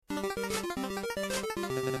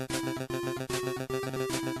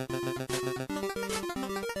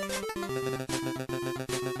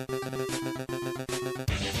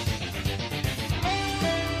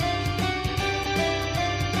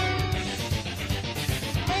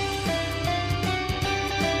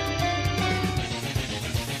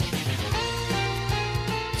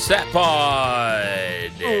Satpod.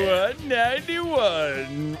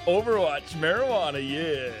 191. Overwatch marijuana,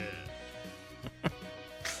 yeah.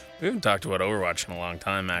 We haven't talked about Overwatch in a long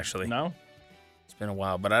time, actually. No? It's been a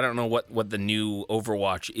while, but I don't know what the new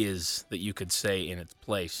Overwatch is that you could say in its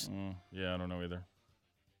place. Yeah, I don't know either.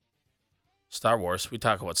 Star Wars. We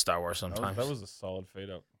talk about Star Wars sometimes. That was a solid fade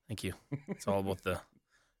out. Thank you. It's all about you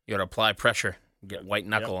got to apply pressure. Get white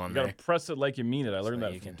knuckle on there. You got to press it like you mean it. I learned So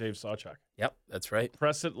that from Dave Sawchuk. Yep, that's right.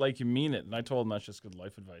 Press it like you mean it. And I told him that's just good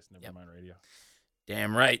life advice. Never mind radio.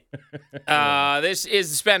 Damn right. This is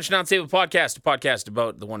the Spanish Announce Table Podcast, a podcast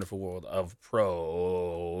about the wonderful world of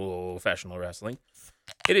professional wrestling.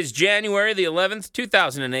 It is January the 11th,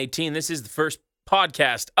 2018. This is the first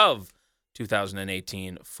podcast of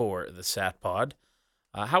 2018 for the Satpod.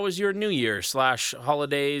 How was your New Year /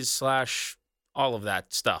 holidays / all of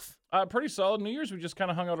that stuff? Pretty solid New Year's. We just kind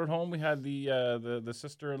of hung out at home. We had the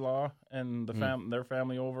sister-in-law and their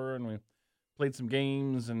family over, and we played some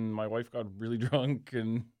games, and my wife got really drunk.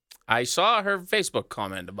 And I saw her Facebook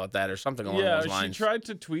comment about that or something along those lines. Yeah, she tried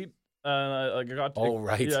to tweet. I got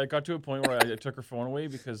to a point where I took her phone away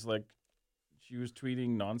because she was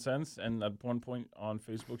tweeting nonsense, and at one point on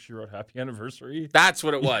Facebook she wrote "Happy Anniversary." That's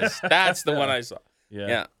what it was. That's the one I saw.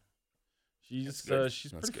 Yeah. She's That's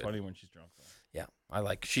pretty good. funny when she's drunk, though. Yeah,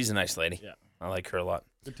 she's a nice lady. Yeah. I like her a lot.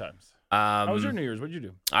 Good times. How was your Um, New Year's? What'd you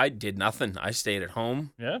do? I did nothing. I stayed at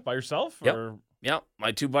home. Yeah, by yourself? Yep. Or... Yeah,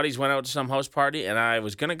 my two buddies went out to some house party, and I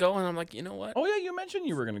was gonna go, and I'm like, you know what? Oh yeah, you mentioned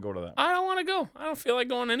you were going to go to that. I don't want to go. I don't feel like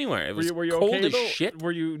going anywhere. It was were you cold okay, as though? shit.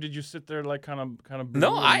 Did you sit there kind of?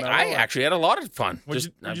 No, I actually had a lot of fun.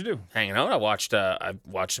 What'd you do? Hanging out. I watched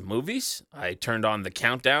some movies. I turned on the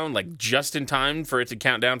countdown just in time for it to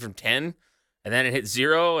count down from 10, and then it hit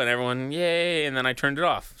 0, and everyone yay, and then I turned it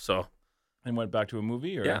off. So. And went back to a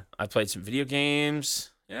movie, or Yeah, I played some video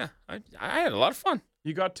games. Yeah, I had a lot of fun.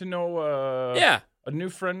 you got to know a new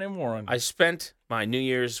friend named Warren. I spent my New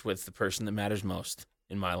Year's with the person that matters most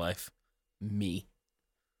in my life, me,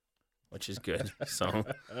 which is good. So,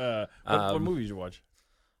 what movies you watch?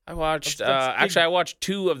 I watched. That's I watched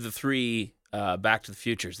 2 of the 3 Back to the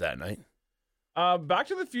Futures that night. Back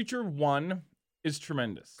to the Future 1 is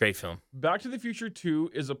tremendous. Great film. Back to the Future 2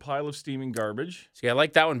 is a pile of steaming garbage. See, I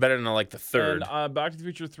like that one better than I like the third. And Back to the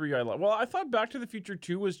Future 3 I like. Well, I thought Back to the Future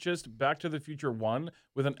 2 was just Back to the Future 1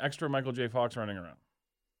 with an extra Michael J. Fox running around.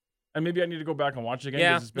 And maybe I need to go back and watch it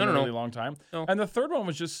again because it's been a really long time. No. And the third one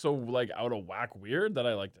was just so out of whack weird that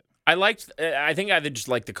I liked it. I think I just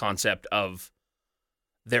liked the concept of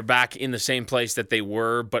they're back in the same place that they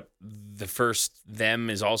were, but the first them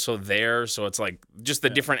is also there. So it's just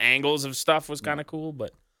the different angles of stuff was kind of cool,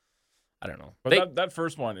 but I don't know. But that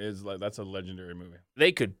first one is that's a legendary movie.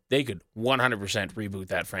 They could 100% reboot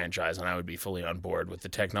that franchise, and I would be fully on board with the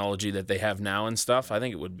technology that they have now and stuff. I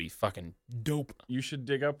think it would be fucking dope. You should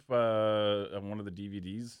dig up one of the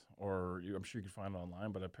DVDs, or I'm sure you could find it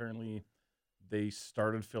online, but apparently they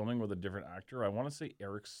started filming with a different actor. I want to say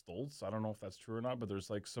Eric Stoltz. I don't know if that's true or not, but there's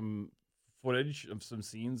some footage of some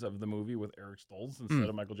scenes of the movie with Eric Stoltz instead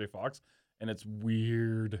of Michael J. Fox, and it's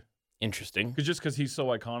weird. Interesting. Because he's so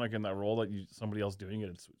iconic in that role that somebody else doing it,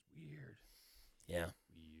 it's weird. Yeah.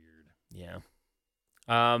 Weird.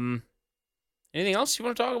 Yeah. Anything else you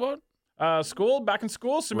want to talk about? Back in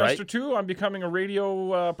school, semester 2. I'm becoming a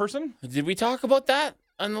radio person. Did we talk about that?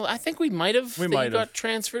 I think we might have. We that might you got have.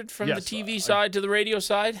 transferred from Yes, the TV side to the radio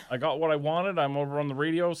side. I got what I wanted. I'm over on the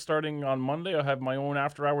radio starting on Monday. I have my own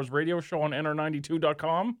after-hours radio show on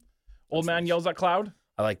nr92.com. Old Man Yells at Cloud.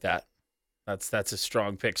 I like that. That's a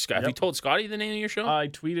strong pick. Have you told Scotty the name of your show? I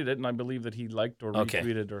tweeted it, and I believe that he liked or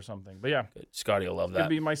retweeted or something. But yeah. Good. Scotty will love It's going that.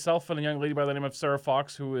 to be myself and a young lady by the name of Sarah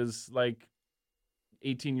Fox, who is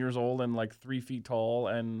 18 years old and 3 feet tall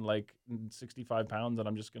and 65 pounds, and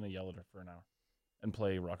I'm just going to yell at her for an hour and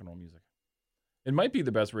play rock and roll music. It might be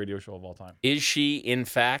the best radio show of all time. Is she, in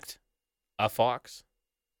fact, a fox?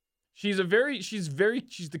 She's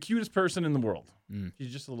the cutest person in the world. Mm.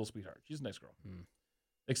 She's just a little sweetheart. She's a nice girl. Mm.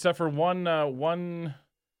 Except for one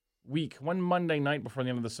Monday night before the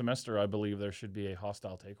end of the semester, I believe there should be a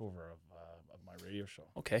hostile takeover of my radio show.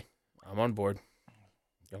 Okay. I'm on board.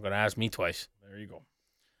 You're going to ask me twice. There you go.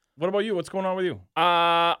 What about you? What's going on with you?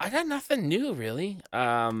 I got nothing new, really.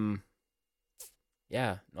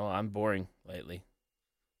 Yeah, no, I'm boring lately.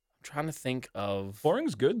 I'm trying to think of.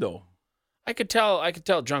 Boring's good though. I could tell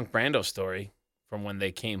Drunk Brando's story from when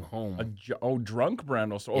they came home. Drunk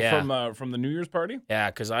Brando. So Yeah. from the New Year's party. Yeah,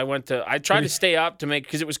 because I tried to stay up to make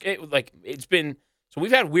because it's been. So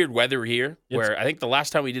we've had weird weather here, where I think the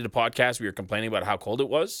last time we did a podcast, we were complaining about how cold it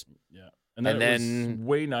was. Yeah, and then it was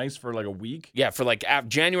way nice for a week. Yeah, for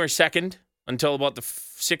January 2nd, until about the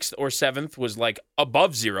 6th or 7th was like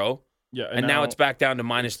above zero. Yeah, And now it's back down to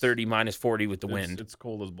minus 30, minus 40 with the wind. It's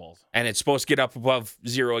cold as balls. And it's supposed to get up above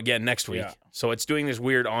zero again next week. Yeah. So it's doing this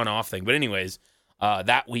weird on-off thing. But anyways,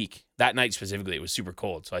 that night specifically, it was super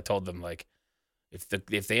cold. So I told them, like,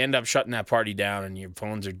 if they end up shutting that party down and your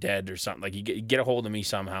phones are dead or something, like, you get a hold of me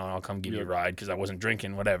somehow and I'll come give you a ride because I wasn't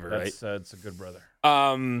drinking, whatever, right? It's a good brother.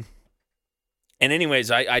 And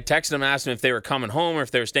anyways, I texted them, asked them if they were coming home or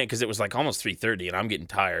if they were staying because it was like almost 3:30 and I'm getting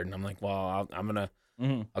tired. And I'm like, well, I'm going to...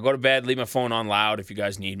 Mm-hmm. I'll go to bed, leave my phone on loud if you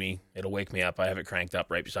guys need me. It'll wake me up. I have it cranked up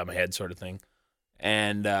right beside my head sort of thing.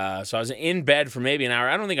 And so I was in bed for maybe an hour.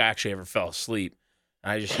 I don't think I actually ever fell asleep.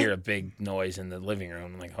 I just hear a big noise in the living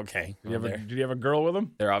room. I'm like, okay. Did you have a girl with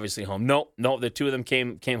him? They're obviously home. No, the two of them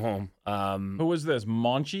came home. Who was this?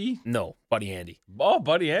 Monchi? No, Buddy Andy. Oh,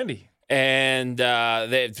 Buddy Andy. And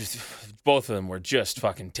both of them were just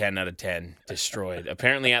fucking 10 out of 10 destroyed.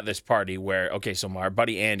 Apparently at this party where, so our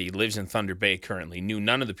buddy Andy lives in Thunder Bay currently, knew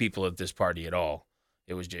none of the people at this party at all.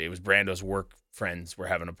 It was Brando's work friends were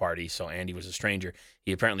having a party, so Andy was a stranger.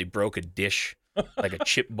 He apparently broke a dish, like a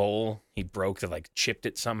chip bowl. He chipped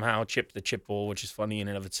it somehow, chipped the chip bowl, which is funny in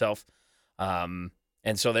and of itself. And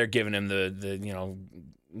so they're giving him the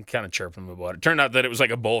kind of chirping him about it. Turned out that it was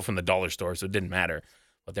like a bowl from the dollar store, so it didn't matter.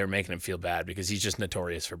 But they're making him feel bad because he's just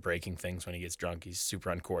notorious for breaking things when he gets drunk. He's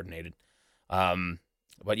super uncoordinated.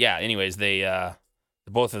 But yeah, anyways,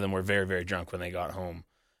 both of them were very, very drunk when they got home.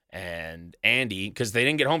 And Andy, because they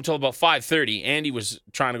didn't get home till about 5:30, Andy was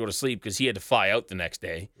trying to go to sleep because he had to fly out the next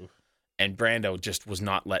day. Oof. And Brando just was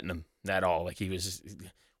not letting him at all. Like we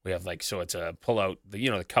have so it's a pull-out,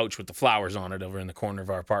 the couch with the flowers on it over in the corner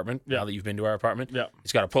of our apartment. Yeah. Now that you've been to our apartment. Yeah.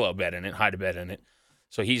 It's got a pull-out bed in it, hide-a-bed in it.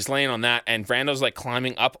 So he's laying on that, and Brando's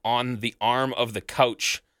climbing up on the arm of the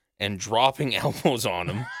couch and dropping elbows on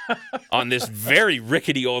him on this very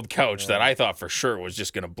rickety old couch that I thought for sure was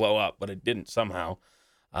just going to blow up, but it didn't somehow.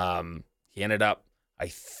 He ended up, I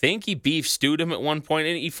think he beef stewed him at one point,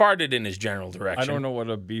 and he farted in his general direction. I don't know what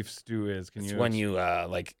a beef stew is. It's when you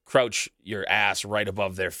crouch your ass right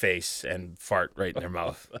above their face and fart right in their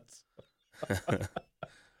mouth.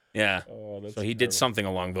 Yeah. Oh, so he did something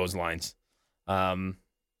along those lines.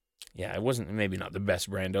 It wasn't maybe not the best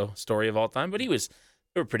Brando story of all time, but they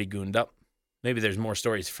were pretty gooned up. Maybe there's more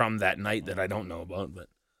stories from that night that I don't know about, but it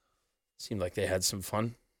seemed like they had some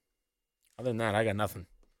fun. Other than that, I got nothing.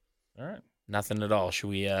 All right. Nothing at all. Should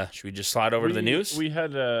we just slide over to the news? We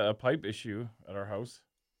had a pipe issue at our house.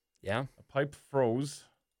 Yeah. A pipe froze.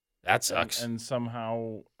 That sucks. And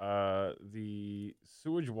somehow the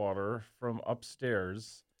sewage water from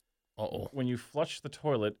upstairs, when you flushed the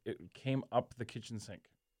toilet, it came up the kitchen sink.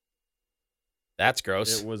 That's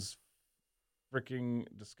gross. It was freaking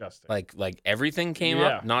disgusting. Like everything came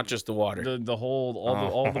up, not just the water. The whole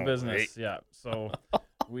all the business. Right. Yeah. So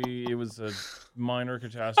it was a minor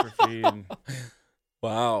catastrophe. And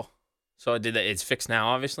wow. So it's fixed now,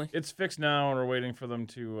 obviously? It's fixed now, and we're waiting for them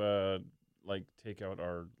to take out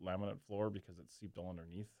our laminate floor because it's seeped all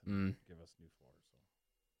underneath and give us new floor. So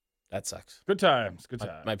that sucks. Good times.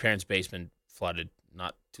 My parents' basement flooded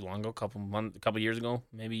not too long ago, a couple years ago,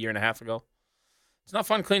 maybe a year and a half ago. It's not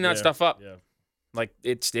fun cleaning that stuff up. Yeah.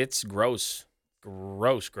 It's gross.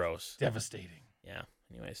 Gross. Devastating. Yeah.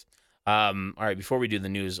 Anyways. All right, before we do the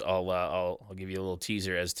news, I'll give you a little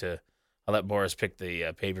teaser as to I'll let Boris pick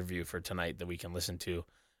the pay-per-view for tonight that we can listen to.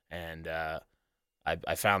 And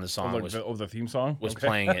I found the song the theme song was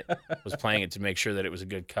playing it to make sure that it was a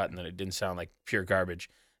good cut and that it didn't sound like pure garbage.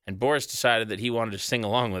 And Boris decided that he wanted to sing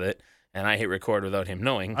along with it, and I hit record without him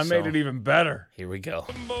knowing. I made it even better. Here we go.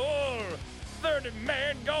 30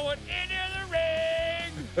 men going into the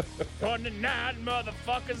ring. 29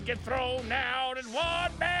 motherfuckers get thrown out, and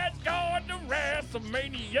one man's going to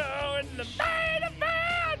WrestleMania in the main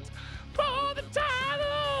event for the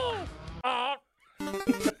title.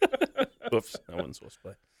 Oops, that wasn't supposed to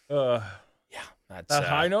play. Yeah, that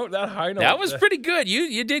high note. That was pretty good.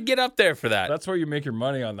 You did get up there for that. That's where you make your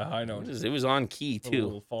money on the high note. It was on key too. A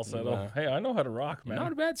little falsetto. Hey, I know how to rock, man. You're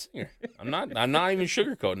not a bad singer. I'm not even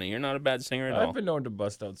sugarcoating it. You're not a bad singer at all. I've been known to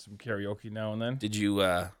bust out some karaoke now and then. Did you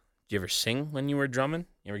ever sing when you were drumming?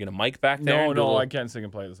 You ever get a mic back there? No, I can't sing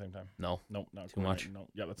and play at the same time. No, not too much. No,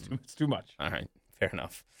 yeah, it's too much. All right, fair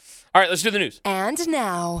enough. All right, let's do the news. And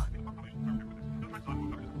now.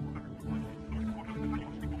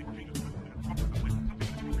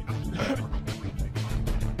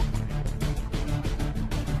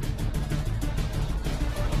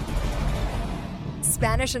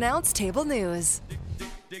 Spanish Announce Table News.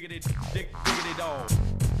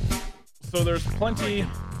 So there's plenty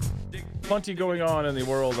plenty going on in the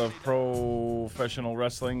world of professional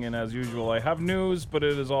wrestling, and as usual, I have news, but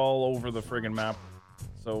it is all over the friggin' map.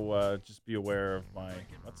 So just be aware of my.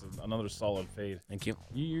 That's another solid fade. Thank you.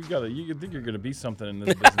 You think you're gonna be something in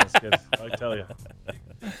this business, kid. I tell you.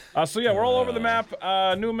 So yeah, we're all over the map.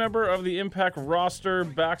 New member of the Impact roster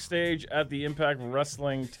backstage at the Impact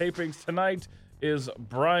Wrestling tapings tonight is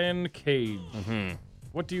Brian Cage. Mm-hmm.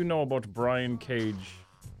 What do you know about Brian Cage?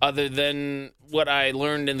 Other than what I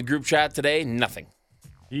learned in the group chat today, nothing.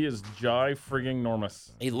 He is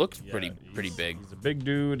frigging-normous. He looked Yeah, pretty big. He's a big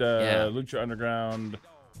dude. Yeah. Lucha Underground.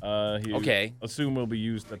 He Okay. assume will be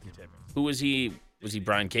used at the tapings. Who was he? Was he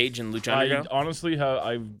Brian Cage in Lucha I Underground? honestly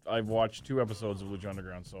I've watched 2 episodes of Lucha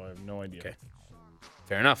Underground, so I have no idea. Okay.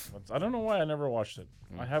 Fair enough. I don't know why I never watched it.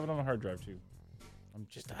 I have it on a hard drive too.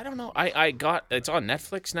 I don't know. I got it's on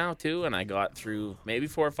Netflix now too, and I got through maybe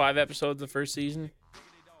 4 or 5 episodes the first season.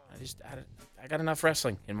 I got enough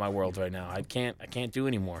wrestling in my world right now. I can't do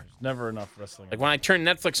anymore. Never enough wrestling. Like when I turn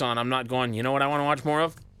Netflix on, I'm not going, you know what I want to watch more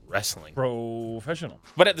of? Wrestling. Professional.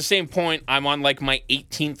 But at the same point, I'm on like my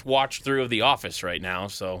 18th watch through of The Office right now,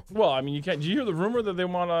 so Well, I mean, you can't. Did you hear the rumor that they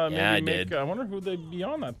want to Yeah, I maybe make? did. I wonder who they'd be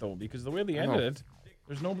on that though, because the way they ended know. it,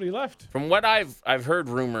 there's nobody left. from what I've heard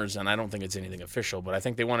rumors, and I don't think it's anything official, but I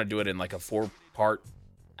think they want to do it in like a 4-part,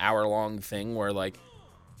 hour-long thing where like,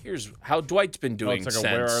 here's how Dwight's been Oh, doing it's like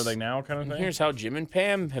a where since. are they now kind of And thing. here's how Jim and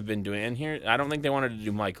Pam have been doing. And here, I don't think they wanted to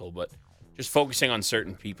do Michael, but just focusing on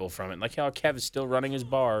certain people from it, like how Kev is still running his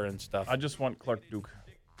bar and stuff. I just want Clark Duke.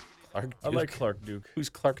 Clark Duke. I like Clark Duke. Who's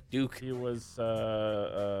Clark Duke? He was.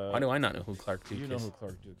 Why do I not know who Clark Duke You know is? who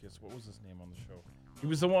Clark Duke is? What was his name on the show? He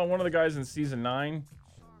was the one of the guys in season 9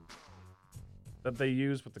 that they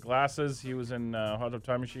used with the glasses. He was in Hot Tub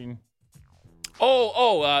Time Machine.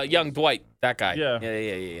 Young Dwight, that guy. Yeah.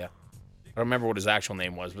 Yeah. I don't remember what his actual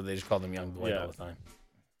name was, but they just called him Young Dwight Yeah. all the time.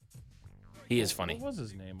 He is funny. What was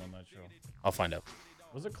his name on that show? I'll find out.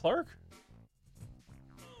 Was it Clark?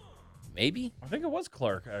 Maybe. I think it was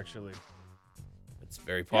Clark, actually. It's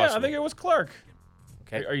very possible. Yeah, I think it was Clark.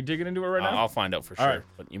 Okay. Are you digging into it right now? I'll find out for All sure, right.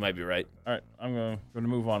 but you might be right. All right, I'm going to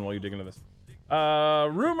move on while you dig into this.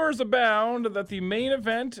 Rumors abound that the main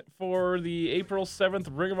event for the April 7th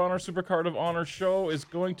Ring of Honor Supercard of Honor show is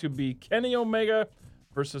going to be Kenny Omega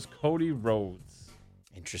versus Cody Rhodes.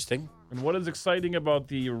 Interesting. And what is exciting about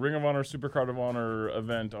the Ring of Honor Supercard of Honor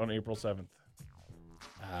event on April 7th?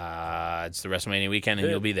 It's the WrestleMania weekend, and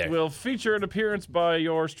you'll be there. It will feature an appearance by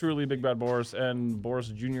yours truly, Big Bad Boris, and Boris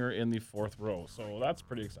Jr. in the 4th row. So that's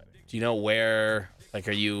pretty exciting. Do you know where? Like,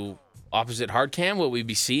 are you opposite Hardcam? Will we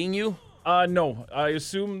be seeing you? No. I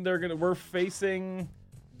assume we're facing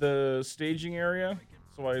the staging area.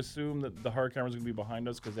 So I assume that the hard camera's gonna be behind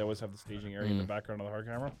us because they always have the staging area in the background of the hard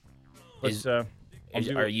camera. But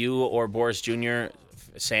Are you or Boris Jr.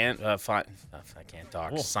 I can't talk.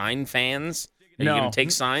 Cool. Sign fans? Are No. you gonna take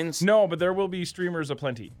signs? No, but there will be streamers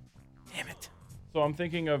aplenty. Damn it! So I'm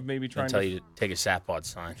thinking of maybe I'll trying tell to you to take a Satpod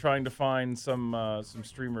sign. find some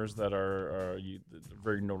streamers that are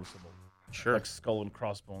very noticeable. Sure. Like Skull and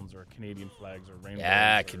Crossbones or Canadian flags or rainbows.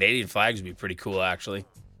 Yeah, or- Canadian flags would be pretty cool, actually. It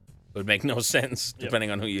would make no sense depending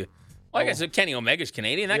on who you. Well, I guess if Kenny Omega's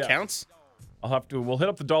Canadian, that Yeah. counts. We'll hit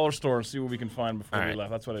up the dollar store and see what we can find before All we right. left.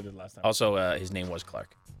 That's what I did last time. Also, his name was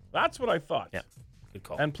Clark. That's what I thought. Yeah, good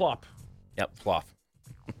call. And Plop. Yep, Ploff.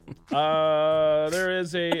 There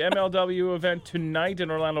is a MLW event tonight in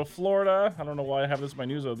Orlando, Florida. I don't know why I have this in my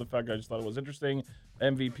news, other than the fact I just thought it was interesting.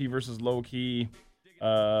 MVP versus Low Key.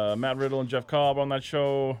 Matt Riddle and Jeff Cobb on that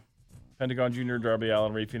show. Pentagon Jr., Darby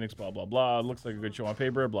Allin, Ray Phoenix, blah, blah, blah. Looks like a good show on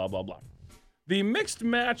paper, blah, blah, blah. The Mixed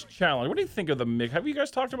Match Challenge. What do you think of the mix? Have you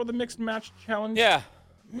guys talked about the Mixed Match Challenge? Yeah,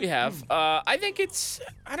 we have. I think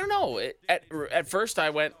I don't know. At first,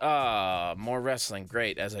 I went, more wrestling.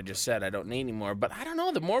 Great. As I just said, I don't need any more. But I don't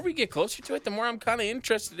know. The more we get closer to it, the more I'm kind of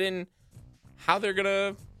interested in how they're going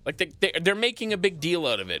to, like, they're making a big deal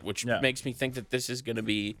out of it, which Yeah. makes me think that this is going to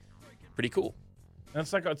be pretty cool. And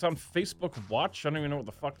it's on Facebook Watch. I don't even know what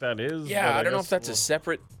the fuck that is. Yeah, but I don't know if guess that's a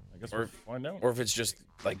separate, I guess or- we'll find out. or if it's just,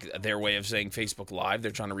 like, their way of saying Facebook Live. They're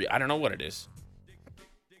trying to I don't know what it is.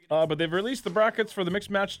 But they've released the brackets for the Mixed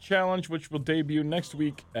Match Challenge, which will debut next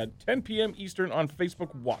week at 10 p.m. Eastern on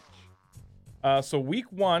Facebook Watch. So week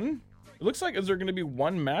 1, it looks like, is there going to be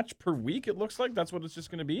one match per week? It looks like that's what it's just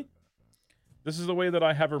going to be. This is the way that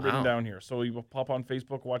I have it written Wow. down here. So you will pop on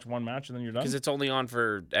Facebook, watch one match, and then you're done. Because it's only on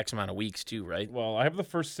for X amount of weeks, too, right? Well, I have the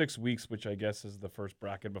first 6 weeks, which I guess is the first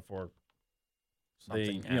bracket before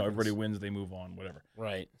Something everybody happens. wins, they move on, whatever.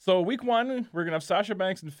 Right. So week 1, we're gonna have Sasha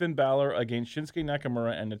Banks and Finn Balor against Shinsuke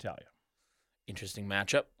Nakamura and Natalya. Interesting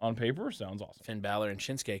matchup. On paper, sounds awesome. Finn Balor and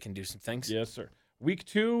Shinsuke can do some things. Yes, sir. Week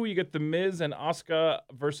 2, you get The Miz and Asuka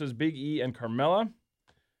versus Big E and Carmella.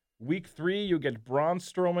 Week 3, you get Braun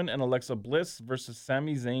Strowman and Alexa Bliss versus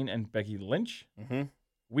Sami Zayn and Becky Lynch. Mm-hmm.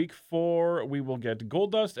 Week 4, we will get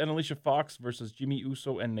Goldust and Alicia Fox versus Jimmy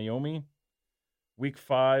Uso and Naomi. Week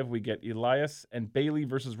 5, we get Elias and Bayley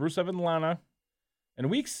versus Rusev and Lana.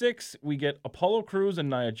 And week 6, we get Apollo Crews and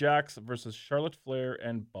Nia Jax versus Charlotte Flair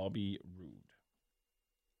and Bobby Roode.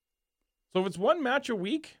 So if it's one match a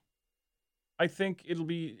week, I think it'll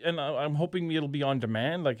be, and I'm hoping it'll be on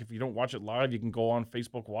demand. Like if you don't watch it live, you can go on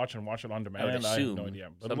Facebook Watch and watch it on demand. I would assume. have no idea.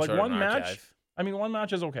 But Some like sort of one an match, archive. I mean, one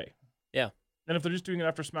match is okay. Yeah. And if they're just doing it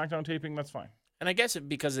after SmackDown taping, that's fine. And I guess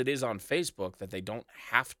because it is on Facebook that they don't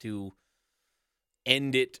have to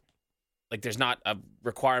end it. Like there's not a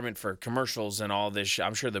requirement for commercials and all this.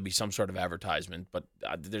 I'm sure there'll be some sort of advertisement, but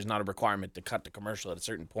there's not a requirement to cut the commercial at a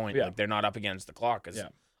certain point. Yeah. Like they're not up against the clock. Yeah.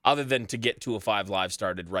 Other than to get 205 Live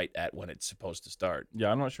started right at when it's supposed to start. Yeah,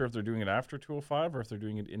 I'm not sure if they're doing it after 205 or if they're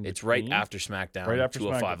doing it in It's between. right after SmackDown. Right after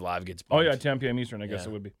 205 SmackDown. Live gets Oh bumped. yeah, 10 p.m. Eastern. I guess Yeah.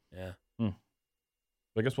 it would be. Yeah.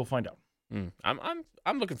 I guess we'll find out.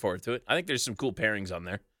 I'm looking forward to it. I think there's some cool pairings on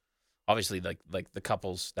there. Obviously, like the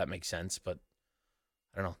couples, that makes sense, but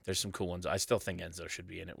I don't know. There's some cool ones. I still think Enzo should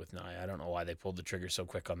be in it with Nia. I don't know why they pulled the trigger so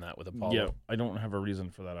quick on that with Apollo. Yeah, I don't have a reason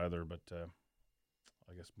for that either, but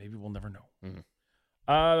I guess maybe we'll never know. Mhm.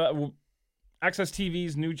 Access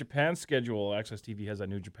TV's New Japan schedule. Access TV has a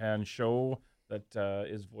New Japan show that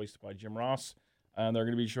is voiced by Jim Ross, and they're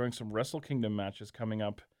going to be showing some Wrestle Kingdom matches coming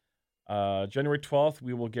up. January 12th,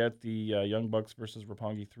 we will get the Young Bucks versus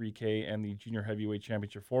Roppongi 3K and the Junior Heavyweight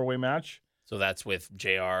Championship 4-way match. So that's with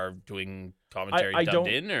JR doing commentary I dubbed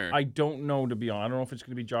don't- in, or I don't know, to be honest. I don't know if it's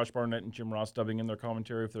going to be Josh Barnett and Jim Ross dubbing in their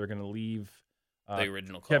commentary, if they're going to leave the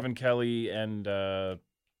original call. Kevin Kelly and Don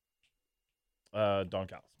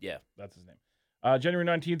Callis. Yeah. That's his name. January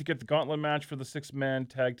 19th, to get the gauntlet match for the 6-man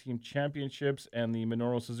tag team championships and the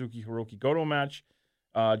Minoru Suzuki Hiroki Goto match.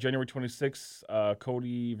 January 26th,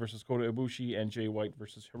 Cody versus Kota Ibushi and Jay White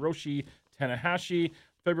versus Hiroshi Tanahashi.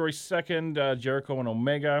 February 2nd, Jericho and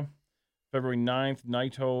Omega. February 9th,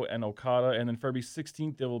 Naito and Okada. And then February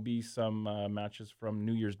 16th, there will be some matches from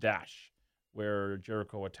New Year's Dash, where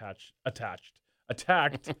Jericho attacked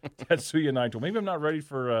Tetsuya Naito. Maybe I'm not ready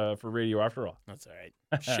for radio after all. That's all right.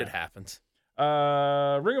 Shit happens.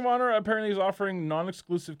 Ring of Honor apparently is offering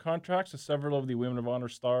non-exclusive contracts to several of the Women of Honor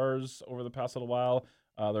stars over the past little while.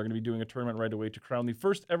 They're going to be doing a tournament right away to crown the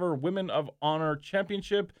first ever Women of Honor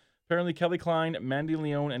championship. Apparently, Kelly Klein, Mandy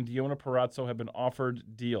Leone, and Deonna Purrazzo have been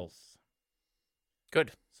offered deals.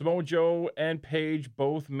 Good. Samoa Joe and Paige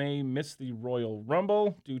both may miss the Royal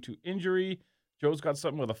Rumble due to injury. Joe's got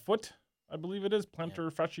something with a foot, I believe it is, plantar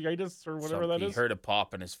fasciitis or whatever that He is. heard a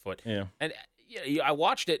pop in his foot. Yeah. And I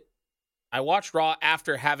watched it. I watched Raw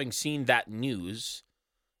after having seen that news,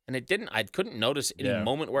 and I couldn't notice any Yeah.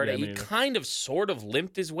 know where Yeah, he me neither. kind of sort of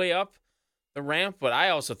limped his way up the ramp, but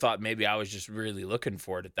I also thought maybe I was just really looking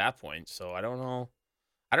for it at that point. So I don't know.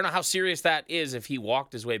 I don't know how serious that is if he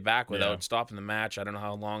walked his way back without stopping the match. I don't know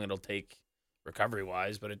how long it'll take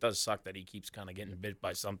recovery-wise, but it does suck that he keeps kind of getting bit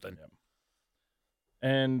by something. Yeah.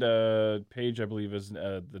 And Paige, I believe, is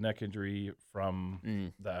the neck injury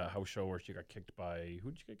from the house show where she got kicked by...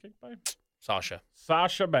 Who did she get kicked by? Sasha,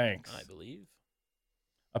 Sasha Banks. I believe.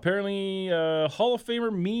 Apparently, Hall of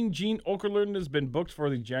Famer Mean Gene Okerlund has been booked for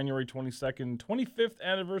the January 22nd, 25th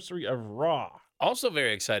anniversary of Raw. Also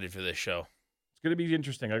very excited for this show. It's going to be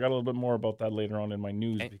interesting. I got a little bit more about that later on in my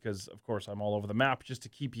news Okay. because, of course, I'm all over the map just to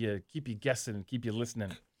keep you guessing and keep you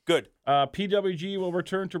listening. Good. PWG will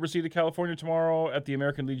return to Reseda, California tomorrow at the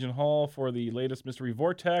American Legion Hall for the latest Mystery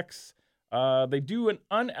Vortex. They do an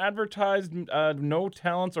unadvertised no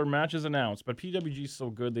talents or matches announced, but PWG is so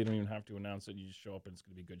good they don't even have to announce it. You just show up and it's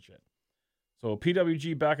going to be good shit. So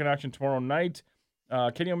PWG back in action tomorrow night.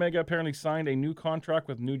 Kenny Omega apparently signed a new contract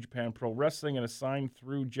with New Japan Pro Wrestling and is signed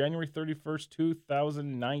through January 31st,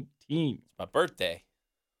 2019. My birthday.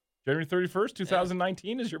 January 31st,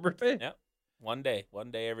 2019 is your birthday? Yeah. One day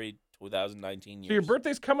every 2019 years. So your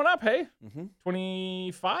birthday's coming up, hey? Mm-hmm.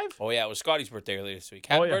 25? Oh, yeah, it was Scotty's birthday earlier this week.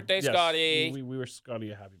 Happy birthday, Yes. Scotty. We wish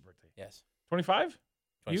Scotty a happy birthday. Yes. 25?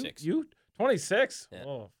 26. You? 26? Yeah.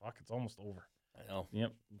 Oh, fuck, it's almost over. I know.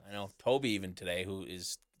 Yep. I know. Toby even today, who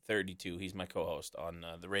is 32, he's my co-host on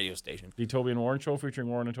the radio station. The Toby and Warren show featuring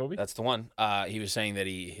Warren and Toby? That's the one. He was saying that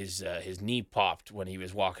his knee popped when he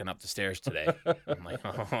was walking up the stairs today. I'm like,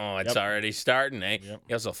 oh, it's already starting, eh? Yep.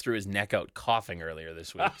 He also threw his neck out coughing earlier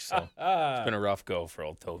this week, so it's been a rough go for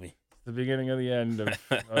old Toby. The beginning of the end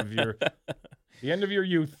of your the end of your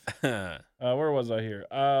youth. Where was I here?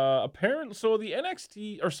 Apparently, so the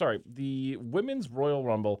the Women's Royal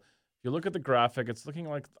Rumble If you look at the graphic, it's looking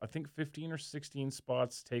like I think 15 or 16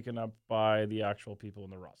 spots taken up by the actual people in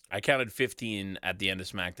the roster. I counted 15 at the end of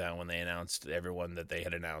SmackDown when they announced everyone that they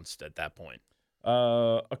had announced at that point.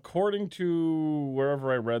 According to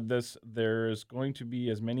wherever I read this, there's going to be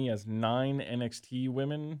as many as 9 NXT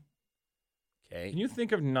women. Okay. Can you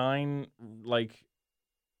think of 9 like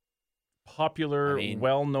popular,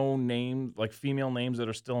 well-known names, like female names that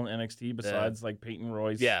are still in NXT besides like Peyton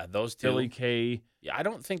Royce? Yeah, those two. Billie Kay. Yeah, I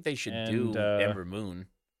don't think they should do Ember Moon.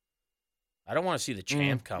 I don't want to see the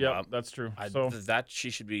champ come up. Yeah, that's true. That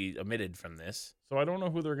she should be omitted from this. So I don't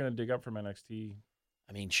know who they're going to dig up from NXT.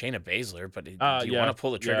 I mean, Shayna Baszler, but do you want to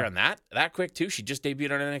pull the trigger on that quick too? She just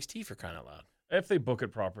debuted on NXT for crying out loud. If they book it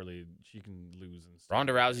properly, she can lose. And stuff.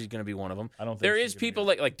 Ronda Rousey's going to be one of them. I don't think there is people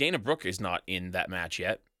like Dana Brooke is not in that match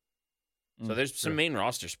yet. So there's some main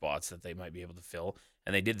roster spots that they might be able to fill.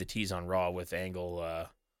 And they did the tease on Raw with Angle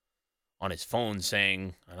on his phone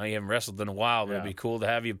saying, I know you haven't wrestled in a while, but it'd be cool to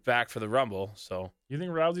have you back for the Rumble. So you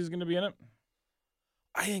think Rousey's going to be in it?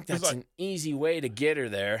 I think that's an easy way to get her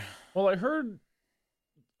there. Well, I heard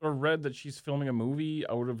or read that she's filming a movie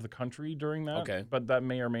out of the country during that. Okay. But that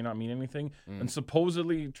may or may not mean anything. And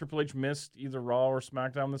supposedly Triple H missed either Raw or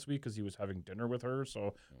SmackDown this week because he was having dinner with her.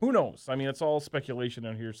 So who knows? I mean, it's all speculation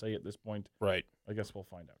and hearsay at this point. Right. I guess we'll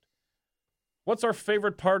find out. What's our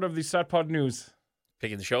favorite part of the SatPod news?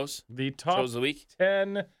 Picking the shows? The top shows of the week?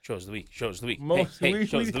 10. Shows of the week. Shows of the week. Most,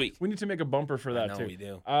 shows of the week. We need to make a bumper for that, too. we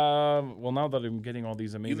do. Well, now that I'm getting all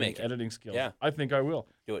these amazing editing skills, I think I will.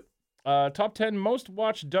 Do it. Top 10 most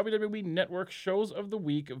watched WWE Network shows of the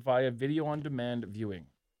week via video on demand viewing.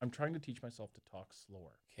 I'm trying to teach myself to talk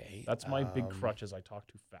slower. Okay. That's my big crutch as I talk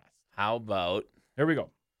too fast. How about... Here we go.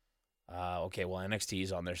 Okay, well, NXT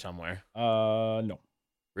is on there somewhere. No.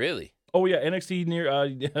 Really? Oh, yeah, NXT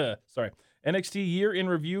NXT Year in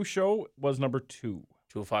Review show was number 2.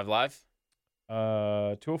 205 Live?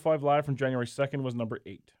 205 Live from January 2nd was number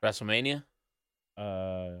 8. WrestleMania?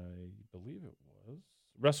 I believe it was.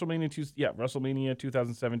 WrestleMania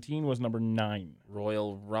 2017 was number 9.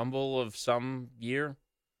 Royal Rumble of some year?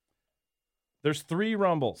 There's 3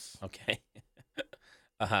 Rumbles. Okay.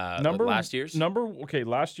 Last year's?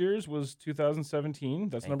 Last year's was 2017.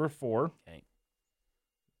 That's number 4. Okay.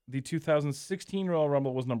 The 2016 Royal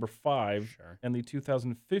Rumble was number 5. Sure. And the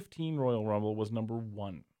 2015 Royal Rumble was number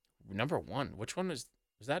 1. Number 1? Which one was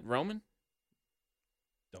that Roman?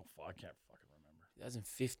 I can't fucking remember.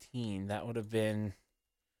 2015, that would have been...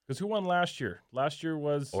 Because who won last year? Last year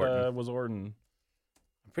was Orton.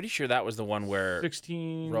 I'm pretty sure that was the one where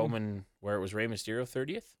 16 Roman, where it was Rey Mysterio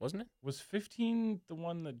 30th, wasn't it? Was 15 the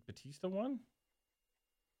one that Batista won?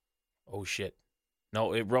 Oh, shit.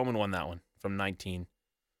 No, Roman won that one from 19.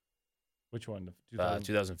 Which one?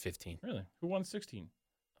 2015. Really? Who won 16?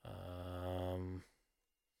 Let's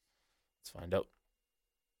find out.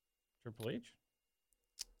 Triple H?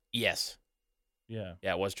 Yes. Yeah.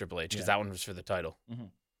 Yeah, it was Triple H because that one was for the title. Mm-hmm.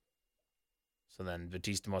 So then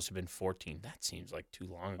Batista must have been 14. That seems like too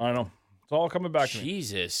long ago. I know. It's all coming back to me.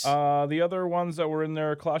 Jesus. The other ones that were in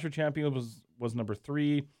there, Clash of Champions was number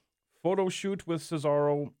 3. Photo Shoot with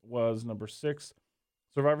Cesaro was number 6.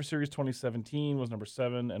 Survivor Series 2017 was number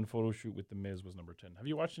 7. And Photo Shoot with The Miz was number 10. Have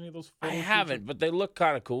you watched any of those photo I shoots? haven't, but they look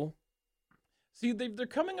kind of cool. See, they're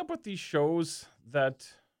coming up with these shows that...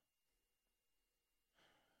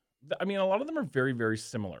 I mean, a lot of them are very, very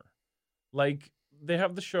similar. Like, they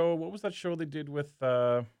have the show... What was that show they did with...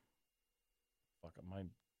 Fuck, my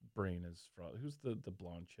brain is... Who's the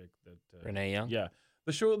blonde chick that... Renee Young? Yeah.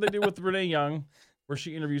 The show they did with Renee Young, where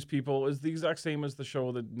she interviews people, is the exact same as the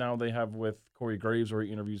show that now they have with Corey Graves, where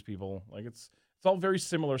he interviews people. Like, it's all very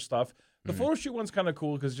similar stuff. The photo shoot one's kind of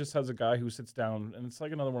cool because it just has a guy who sits down, and it's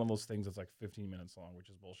like another one of those things that's like 15 minutes long, which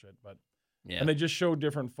is bullshit. But yeah. And they just show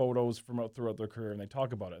different photos from throughout their career, and they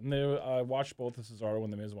talk about it. And they watched both the Cesaro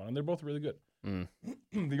and the Miz one, and they're both really good.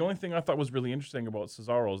 The only thing I thought was really interesting about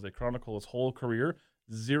Cesaro is they chronicle his whole career.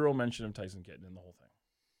 0 mention of Tyson Kidd in the whole thing.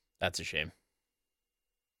 That's a shame.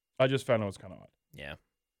 I just found it was kind of odd. Yeah.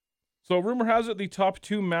 So rumor has it the top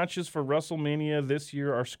 2 matches for WrestleMania this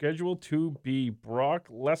year are scheduled to be Brock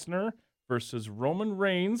Lesnar versus Roman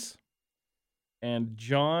Reigns and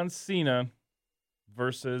John Cena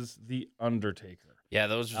versus The Undertaker. Yeah,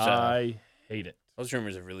 those I hate it. Those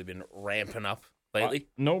rumors have really been ramping up lately.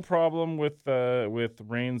 No problem with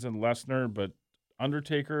Reigns and Lesnar, but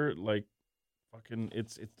Undertaker, like, fucking,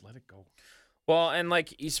 it's let it go. Well, and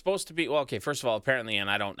like he's supposed to be. Well, okay. First of all, apparently, and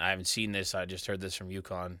I haven't seen this. I just heard this from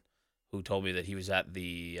Yukon, who told me that he was at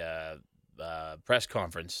the press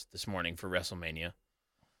conference this morning for WrestleMania,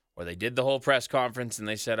 where they did the whole press conference and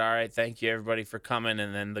they said, "All right, thank you everybody for coming,"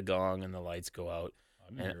 and then the gong and the lights go out.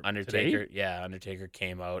 didn't And hear about Undertaker, today? Undertaker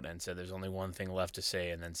came out and said there's only one thing left to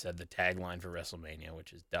say, and then said the tagline for WrestleMania,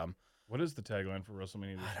 which is dumb. What is the tagline for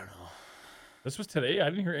WrestleMania? I don't know. This was today. I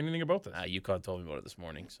didn't hear anything about this. Yukon told me about it this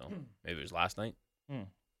morning, so maybe it was last night. Hmm.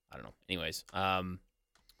 I don't know. Anyways,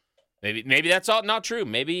 maybe that's all not true.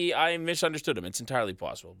 Maybe I misunderstood him. It's entirely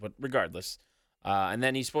possible. But regardless, and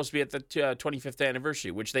then he's supposed to be at the 25th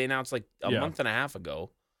anniversary, which they announced like a month and a half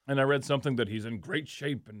ago. And I read something that he's in great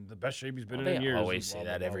shape and the best shape he's been in years. They always and say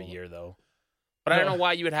blah, that blah, every blah. year, though. But I don't know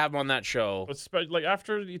why you would have him on that show. But like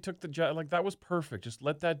after he took the job, like that was perfect. Just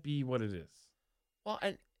let that be what it is. Well,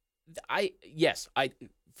 and I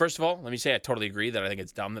first of all, let me say I totally agree that I think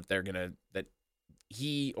it's dumb that that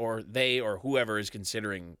he or they or whoever is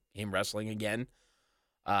considering him wrestling again.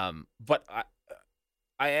 But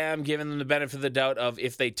I am giving them the benefit of the doubt of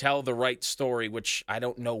if they tell the right story, which I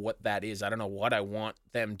don't know what that is. I don't know what I want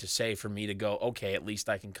them to say for me to go, okay, at least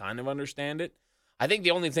I can kind of understand it. I think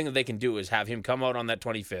the only thing that they can do is have him come out on that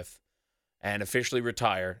 25th and officially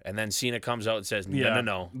retire, and then Cena comes out and says,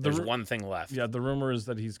 no, there's one thing left. Yeah, the rumor is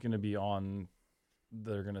that he's going to be on.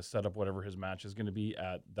 They're going to set up whatever his match is going to be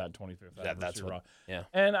at that 25th anniversary That's Raw. Yeah.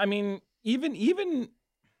 And I mean, even,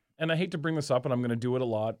 and I hate to bring this up, and I'm going to do it a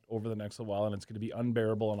lot over the next little while, and it's going to be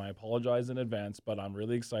unbearable, and I apologize in advance, but I'm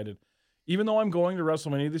really excited. Even though I'm going to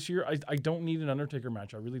WrestleMania this year, I don't need an Undertaker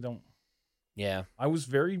match. I really don't. Yeah.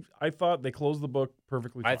 I thought they closed the book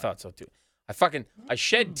perfectly fine. I thought so too. I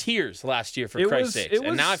shed tears last year for Christ's sake.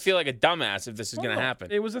 And now I feel like a dumbass if this is going to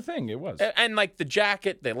happen. It was a thing. It was. And like the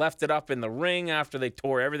jacket, they left it up in the ring after they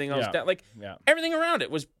tore everything else down. Like everything around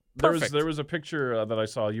it was perfect. There was a picture that I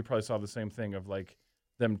saw. You probably saw the same thing of like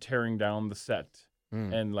them tearing down the set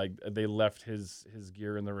and like they left his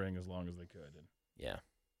gear in the ring as long as they could. And yeah.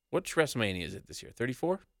 Which WrestleMania is it this year?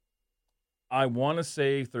 34? I want to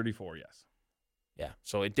say 34, yes. Yeah,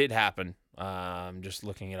 so it did happen. I'm just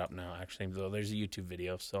looking it up now, actually, though there's a YouTube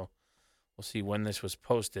video, so we'll see when this was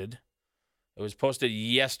posted. It was posted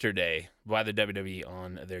yesterday by the WWE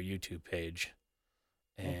on their YouTube page.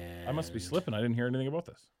 And I must be slipping. I didn't hear anything about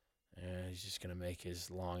this. He's just going to make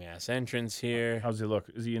his long-ass entrance here. How's he look?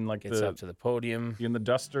 Is he in like Gets up to the podium. in the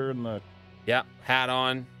duster and the... Yeah, hat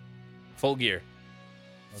on, full gear.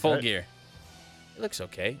 Full gear. He looks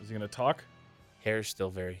okay. Is he going to talk? Hair's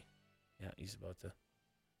still very... Yeah,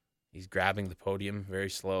 he's grabbing the podium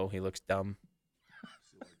very slow. He looks dumb. So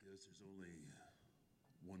I guess there's only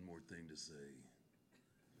one more thing to say.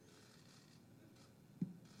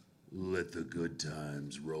 Let the good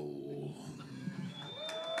times roll.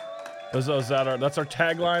 That's our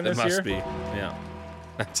tagline this It must year? be. Yeah.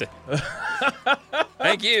 That's it.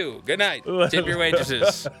 Thank you. Good night. Tip your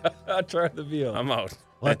waitresses. Try the veal. I'm out.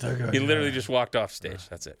 Let the good He literally times. just walked off stage.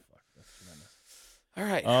 That's it. All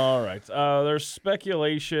right. All right. There's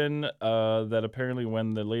speculation that apparently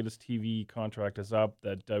when the latest TV contract is up,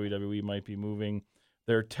 that WWE might be moving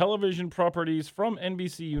their television properties from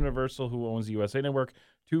NBC Universal, who owns the USA Network,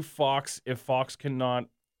 to Fox if Fox cannot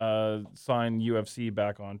sign UFC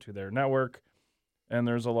back onto their network. And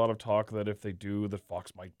there's a lot of talk that if they do, that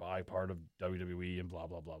Fox might buy part of WWE and blah,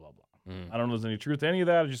 blah, blah, blah, blah. I don't know if there's any truth to any of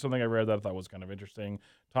that. It's just something I read that I thought was kind of interesting.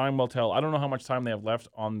 Time will tell. I don't know how much time they have left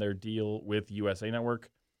on their deal with USA Network.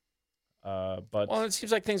 But Well, it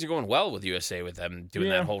seems like things are going well with USA with them doing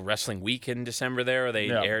that whole wrestling week in December there, where they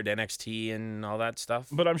aired NXT and all that stuff.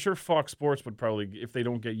 But I'm sure Fox Sports would probably, if they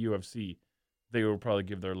don't get UFC, they will probably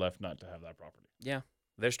give their left nut to have that property. Yeah,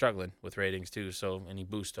 they're struggling with ratings too, so any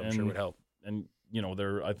boost I'm sure would help. And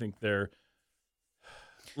I think they're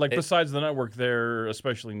like besides the network, they're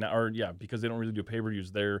especially now, because they don't really do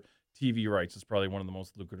pay-per-views. Their TV rights is probably one of the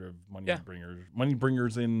most lucrative money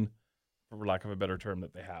bringers in, for lack of a better term,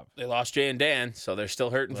 that they have. They lost Jay and Dan, so they're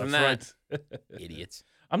still hurting from that. Right. Idiots.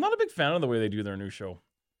 I'm not a big fan of the way they do their new show.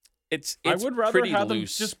 It's I would rather pretty have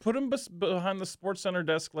loose. them just put them behind the Sports Center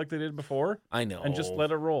desk like they did before. I know. And just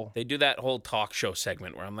let it roll. They do that whole talk show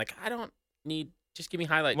segment where I'm like, I don't need. Just give me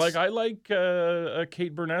highlights. Like I like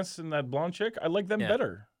Kate Burness and that blonde chick. I like them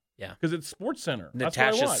better. Yeah. Because it's Sports Center.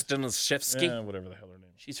 Natasha That's what I watch. Stanishevsky. Yeah, whatever the hell her name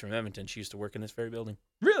is. She's from Edmonton. She used to work in this very building.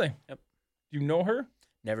 Really? Yep. Do you know her?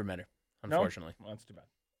 Never met her, No? unfortunately. Well, that's too bad.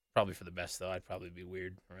 Probably for the best, though. I'd probably be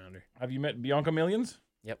weird around her. Have you met Bianca Millions?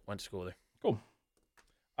 Yep, went to school there. Cool.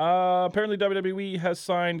 Apparently, WWE has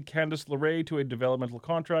signed Candice LeRae to a developmental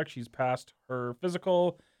contract. She's passed her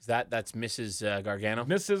physical. That's Mrs. Gargano?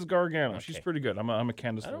 Mrs. Gargano. Okay. She's pretty good. I'm a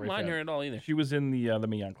Candice LeRae I don't mind fan. her at all either. She was in the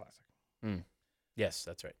Mae Young Classic. Yes,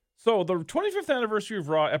 that's right. So the 25th anniversary of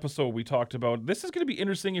Raw episode we talked about. This is going to be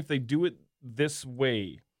interesting if they do it this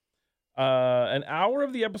way. An hour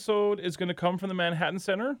of the episode is going to come from the Manhattan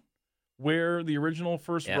Center, where the original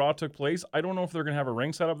first Yeah. Raw took place. I don't know if they're going to have a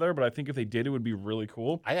ring set up there, but I think if they did, it would be really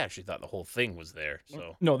cool. I actually thought the whole thing was there.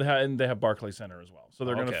 So No, they have Barclays Center as well. So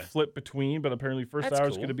they're going Okay. to flip between, but apparently first That's hour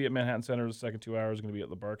is cool. going to be at Manhattan Center. The second 2 hours is going to be at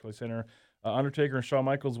the Barclays Center. Undertaker and Shawn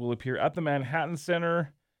Michaels will appear at the Manhattan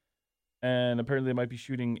Center. And apparently they might be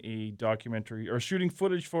shooting a documentary or shooting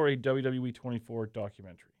footage for a WWE 24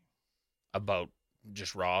 documentary. about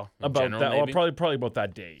just Raw in About general, that, well, maybe? probably about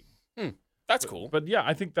that day. That's cool. But yeah,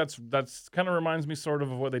 I think that's kind of reminds me sort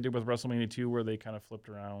of what they did with WrestleMania 2, where they kind of flipped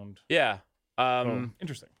around. Yeah. So,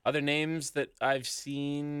 interesting. Other names that I've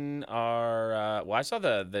seen are I saw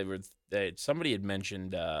somebody had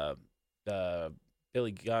mentioned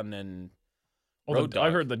Billy Gunn and Road I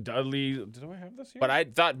Dogg. heard the Dudley. Did I have this here? But I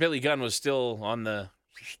thought Billy Gunn was still on the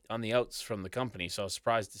outs from the company, so I was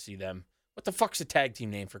surprised to see them. What the fuck's a tag team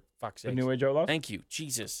name, for fuck's the sake? New Age Outlaws. Thank you,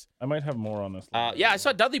 Jesus. I might have more on this. Yeah, I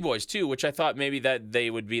saw Dudley Boys too, which I thought maybe that they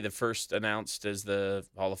would be the first announced as the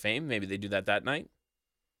Hall of Fame. Maybe they do that night.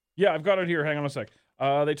 Yeah, I've got it here. Hang on a sec.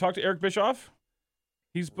 They talked to Eric Bischoff.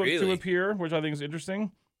 He's booked to Really? appear, which I think is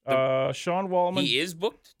interesting. Sean Wallman. He is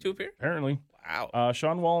booked to appear. Apparently. Wow.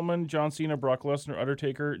 Sean Wallman, John Cena, Brock Lesnar,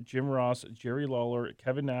 Undertaker, Jim Ross, Jerry Lawler,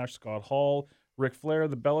 Kevin Nash, Scott Hall, Ric Flair,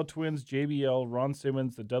 the Bella Twins, JBL, Ron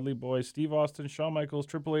Simmons, the Dudley Boys, Steve Austin, Shawn Michaels,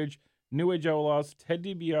 Triple H, New Age Outlaws, Ted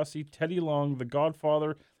DiBiase, Teddy Long, The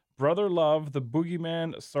Godfather, Brother Love, The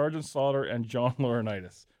Boogeyman, Sergeant Slaughter, and John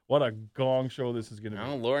Laurinaitis. What a gong show this is going to be.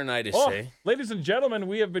 Oh, Laurinaitis, Oh, eh? ladies and gentlemen,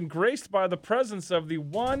 we have been graced by the presence of the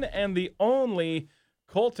one and the only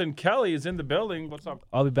Colton Kelly is in the building. What's up?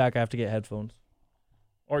 I'll be back. I have to get headphones.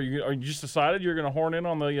 Are you just decided you're going to horn in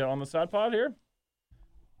on the side pod here?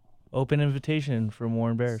 Open invitation from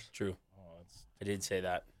Warren Bears. True. I did say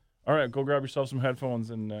that. All right, go grab yourself some headphones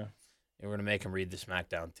and And we're gonna make him read the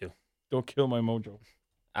SmackDown too. don't kill my mojo.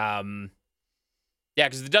 Yeah,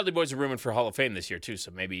 because the Dudley Boys are rumored for Hall of Fame this year too.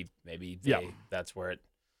 So maybe Yeah. that's where it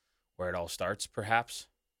all starts. Perhaps,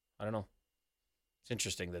 I don't know. It's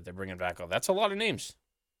interesting that they're bringing back all. That's a lot of names.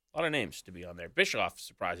 A lot of names to be on there. Bischoff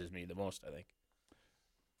surprises me the most, I think.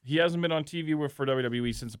 He hasn't been on TV for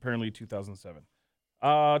WWE since apparently 2007.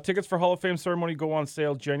 Tickets for Hall of Fame ceremony go on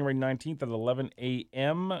sale January 19th at 11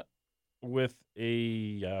 a.m. with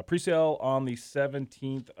a pre-sale on the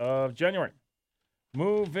 17th of January.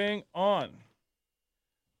 Moving on.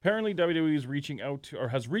 Apparently, WWE is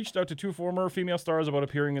has reached out to two former female stars about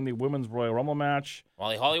appearing in the Women's Royal Rumble match.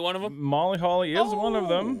 Molly Holly, one of them. Molly Holly is one of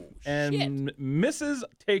them, Oh, and Mrs.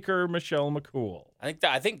 Taker Michelle McCool.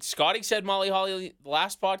 I think Scotty said Molly Holly the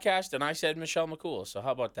last podcast, and I said Michelle McCool. So how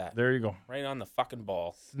about that? There you go. Right on the fucking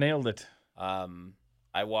ball. Nailed it.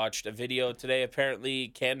 I watched a video today.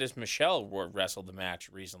 Apparently, Candice Michelle wrestled the match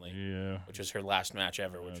recently, Yeah. which was her last match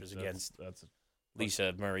ever, which was against that's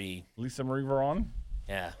Lisa Marie. Lisa Marie Varon.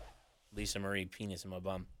 Yeah, Lisa Marie, penis in my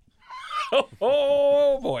bum.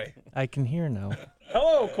 Oh boy. I can hear now.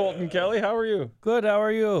 Hello, Colton Kelly. How are you? Good. How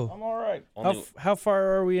are you? I'm all right. How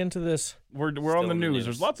far are we into this? We're on Still the in the news. news.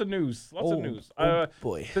 There's lots of news. Lots of news. Oh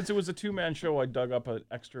boy. Since it was a two-man show, I dug up an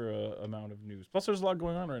extra amount of news. Plus, there's a lot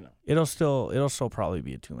going on right now. It'll still probably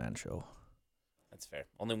be a 2-man show. That's fair.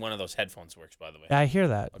 Only one of those headphones works, by the way. Yeah, I hear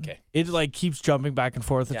that. Okay. It like keeps jumping back and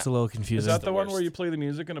forth. It's Yeah. a little Is confusing. that the the one where worst. you play the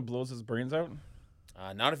music and it blows his brains out?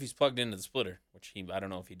 Not if he's plugged into the splitter, which I don't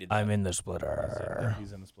know if he did that. I'm in the Yeah, splitter.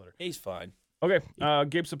 he's in the splitter. He's fine. Okay.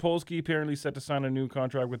 Gabe Sapolsky apparently set to sign a new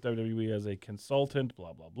contract with WWE as a consultant.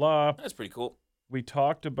 Blah blah blah. That's pretty cool. We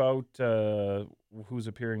talked about who's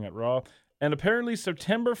appearing at Raw. And apparently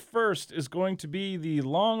September 1st is going to be the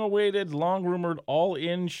long-awaited, long-rumored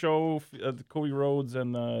all-in show. Cody Rhodes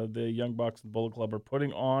and the Young Bucks and Bullet Club are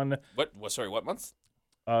putting on What? Sorry, what month?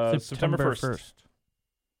 September 1st.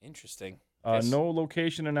 Interesting. No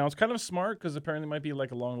location announced. Kind of smart because apparently it might be like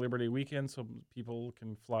a long Labor Day weekend so people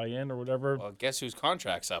can fly in or whatever. Well, guess whose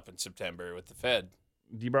contract's up in September with the Fed?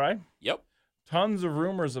 D-Bry? Yep. Tons of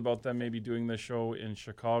rumors about them maybe doing this show in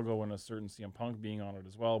Chicago and a certain CM Punk being on it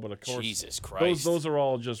as well. But of course, Jesus Christ. those are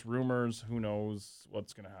all just rumors. Who knows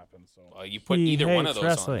what's going to happen? So, Well, you put He either one of hates those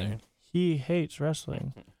wrestling. on there. He hates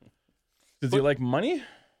wrestling. does he like money?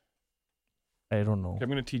 I don't know. Okay, I'm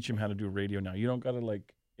going to teach him how to do radio now. You don't got to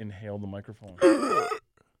like inhale the microphone.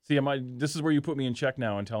 See, this is where you put me in check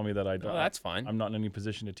now and tell me that I don't. Oh, that's fine. I'm not in any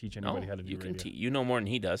position to teach anybody how to do you radio. can you know more than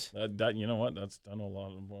he does. That you know what? I know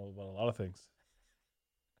about a lot of things.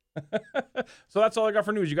 So that's all I got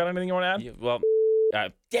for news. You got anything you want to add? Well,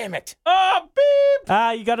 damn it. Oh,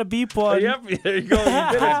 beep! You got to beep one. Yep, there you go. You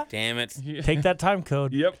did God damn it. it. Take that time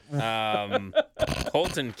code. Yep.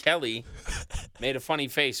 Colton Kelly made a funny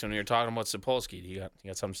face when we were talking about Sapolsky. You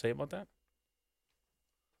got something to say about that?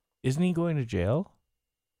 Isn't he going to jail?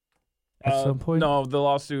 at some point? No, the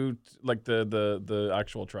lawsuit, like the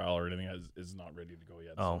actual trial or anything, is not ready to go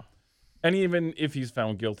yet. Oh. So. And even if he's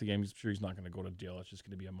found guilty, I'm sure he's not going to go to jail. It's just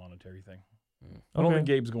going to be a monetary thing. I don't think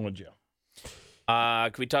Gabe's going to jail.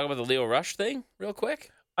 Can we talk about the Leo Rush thing real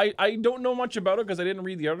quick? I don't know much about it because I didn't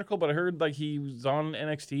read the article, but I heard like he was on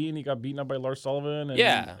NXT and he got beaten up by Lars Sullivan. And,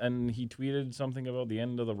 Yeah. And he tweeted something about the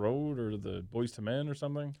end of the road or the Boys to Men or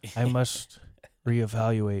something. I must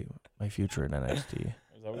reevaluate my future in NXT.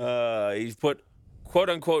 Is that what He's put, quote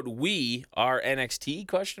unquote, we are NXT,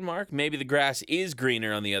 question mark. Maybe the grass is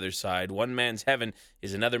greener on the other side. One man's heaven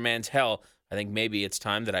is another man's hell. I think maybe it's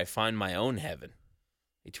time that I find my own heaven.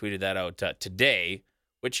 He tweeted that out today,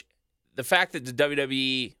 which the fact that the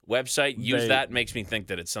WWE website used that makes me think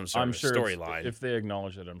that it's some sort I'm of sure storyline. if they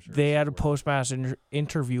acknowledge it, I'm sure. They it's had a worth it. post-match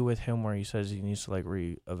interview with him where he says he needs to like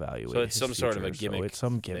reevaluate. So it's his some sort of a future, so gimmick it's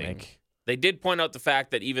some thing. gimmick. They did point out the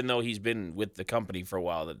fact that even though he's been with the company for a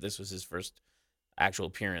while, that this was his first actual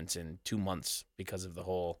appearance in 2 months because of the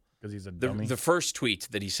whole Because he's a dummy. the first tweet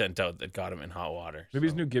that he sent out that got him in hot water. Maybe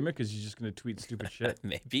his So, new gimmick is he's just going to tweet stupid shit.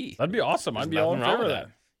 maybe That'd be awesome. There's I'd be all in nothing wrong favor of with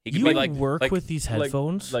that. he could You be like work with these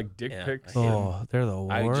headphones? Like dick Yeah. pics. Oh, they're the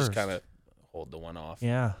worst. I would just kind of hold the one off.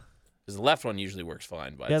 Yeah. Because the left one usually works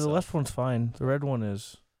fine. By Yeah, the itself. left one's fine. The red one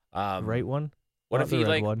is the right one. What Not if the he red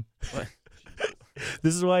like? one. What?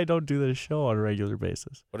 This is why I don't do this show on a regular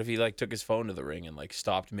basis. What if he like took his phone to the ring and like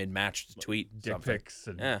stopped mid match to tweet Dick something? pics.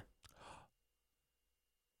 And Yeah.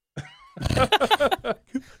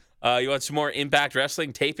 You want some more Impact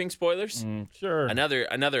Wrestling taping spoilers? Sure.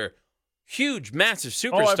 Another huge, massive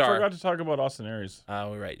Oh, I superstar. forgot to talk about Austin Aries.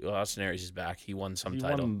 We're right. Well, Austin Aries is back. He won some He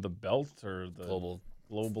title. won the belt or the Global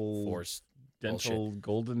Force. dental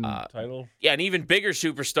golden title. Yeah, an even bigger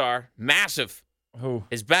superstar, massive, Who?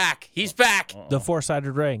 is back. He's back. The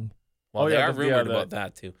four-sided ring. Well, Oh, they yeah, are the- rumored yeah, about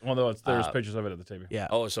that too. Well, no, there's Uh, pictures of it at the table. Yeah.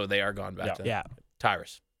 Oh, so they are gone back Yeah. to Yeah.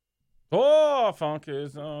 Tyrus. Oh, Funk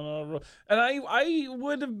is on a roll. And I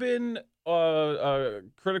would have been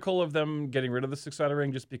critical of them getting rid of the six-sided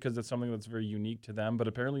ring just because it's something that's very unique to them. But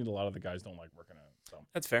apparently, a lot of the guys don't like working on it. So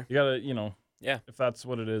That's fair. you gotta, Yeah. if that's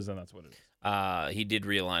what it is, then that's what it is. He did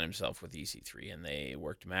realign himself with EC3, and they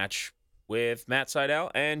worked a match with Matt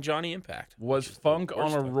Sydal and Johnny Impact. Was which is the Funk worst on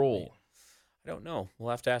a fucking roll? name. I don't know.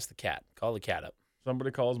 We'll have to ask the cat. Call the cat up.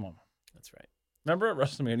 Somebody calls mom. That's right. Remember at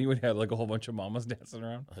WrestleMania when he had like a whole bunch of mamas dancing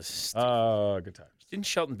around? Good Good times. Didn't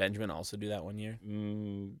Shelton Benjamin also do that one year?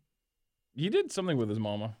 He did something with his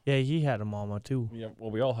mama. Yeah, he had a mama too. Yeah, well,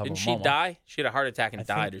 we all have Didn't a she mama. die? She had a heart attack and I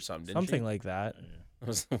died think or something, didn't Something she? like that. It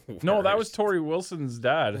was the No, that was worst. Tori Wilson's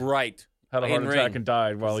dad. Right. Had a heart In attack ring. and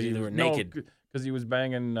died while 'Cause he they was were naked. because he was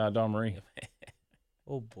banging Don Marie.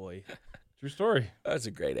 Oh boy. True story. That's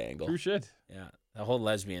a great angle. True shit. Yeah. The whole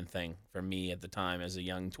lesbian thing for me at the time as a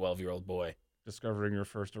young 12-year-old boy. Discovering your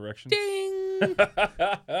first erection. Ding!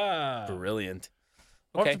 I'll Brilliant.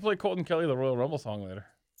 have Okay. to play Colton Kelly the Royal Rumble song later.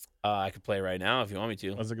 I could play right now if you want me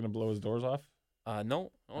to. Is it gonna blow his doors off?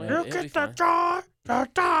 No. Oh, Look it'll be at the fine.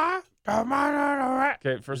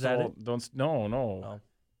 Okay, first that of all, it? don't no. Oh.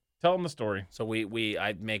 Tell him the story. So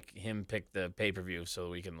I make him pick the pay-per-view so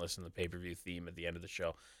we can listen to the pay-per-view theme at the end of the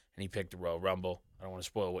show. And he picked the Royal Rumble. I don't want to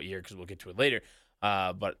spoil what year because we'll get to it later.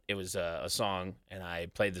 But it was a song, and I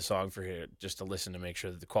played the song for him just to listen to make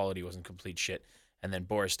sure that the quality wasn't complete shit. And then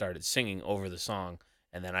Boris started singing over the song,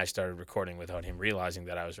 and then I started recording without him realizing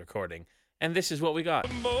that I was recording. And this is what we got.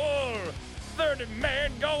 Bull, 30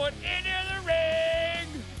 man going into the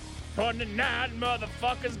ring. 29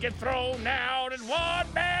 motherfuckers get thrown out, and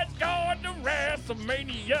one man's going to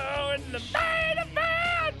WrestleMania in the main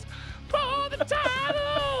event for the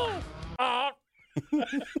title.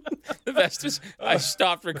 The best is I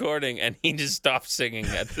stopped recording, and he just stopped singing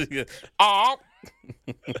at the. Oh,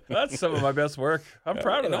 That's some of my best work. I'm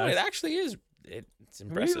proud of no, that. it actually is. It's We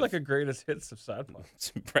need impressive. like a greatest hits of Sadpod.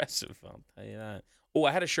 It's impressive. I'll tell you that. Oh,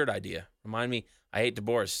 I had a shirt idea. Remind me. I hate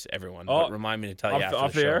divorce, everyone. Oh, But remind me to tell you after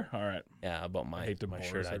Off the the show. air? All right. Yeah, about my I hate to my bore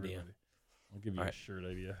shirt us, idea. everybody. I'll give you All a right. shirt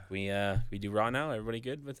idea. We do Raw now. Everybody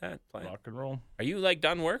good with that? Plan? Rock and roll. Are you like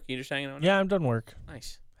done work? You just hanging out? now? Yeah, I'm done work.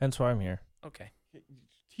 Nice. Hence why I'm here. Okay.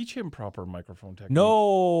 Teach him proper microphone technique. No.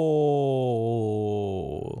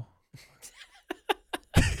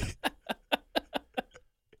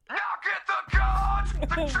 Now get the guns, the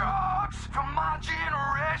drugs from my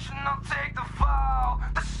generation. I'll take the fall,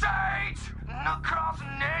 the stage, and across the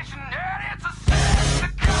nation. And it's a sin,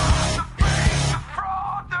 the cost, the fake, the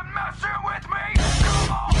fraud, the messing with me.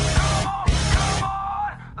 Come on, come on, come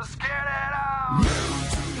on, let's get it out.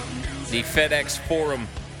 The FedEx Forum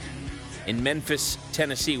in Memphis,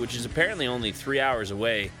 Tennessee, which is apparently only 3 hours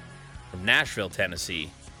away from Nashville,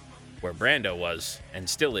 Tennessee, where Brando was and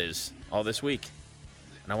still is all this week.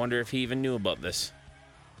 And I wonder if he even knew about this.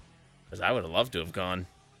 Because I would have loved to have gone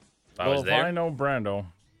if I was If there. I know Brando,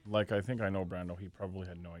 like I think I know Brando, he probably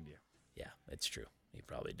had no idea. Yeah, it's true. He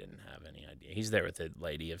probably didn't have any idea. He's there with a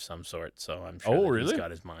lady of some sort, so I'm sure Oh, that he's really?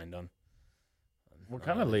 got his mind on What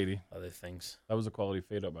kind of lady? other things. That was a quality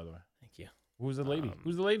fade up, by the way. Thank you. Who's the lady?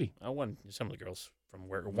 Who's the lady? Some of the girls from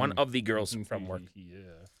work. One of the girls from work. Yeah.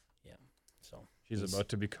 Yeah. So She's he's- about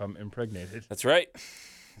to become impregnated. That's right.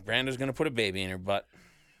 Brando's gonna put a baby in her butt.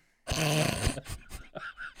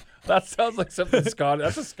 That sounds like something Scotty.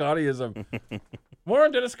 That's a Scottyism.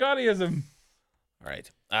 Warren did a Scottyism. All right.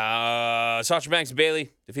 Sasha Banks and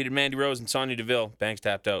Bailey defeated Mandy Rose and Sonya Deville. Banks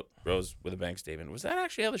tapped out. Rose with a Banks statement. Was that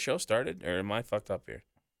actually how the show started, or am I fucked up here?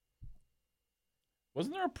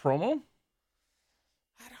 Wasn't there a promo?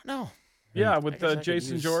 I don't know. Yeah, I with guess I could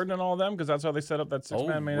Jason use- Jordan and all them, because that's how they set up that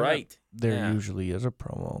six-man main event. right. There Yeah. usually is a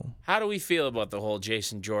promo. How do we feel about the whole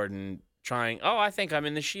Jason Jordan trying? Oh, I think I'm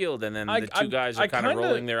in the Shield, and then the two guys are I kind of kinda-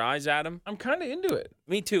 rolling their eyes at him. I'm kind of into it.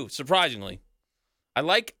 Me too. Surprisingly, I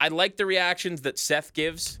like the reactions that Seth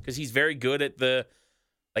gives because he's very good at the.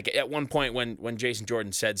 Like at one point when Jason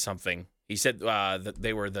Jordan said something, he said that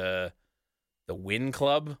they were the Win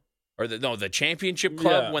Club or the Championship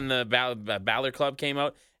Club Yeah. when the Balor Club came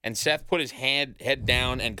out, and Seth put his head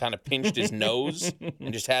down and kind of pinched his nose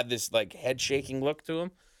and just had this like head shaking look to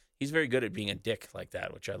him. He's very good at being a dick like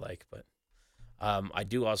that, which I like. But I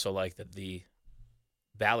do also like that the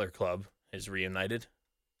Balor Club is reunited.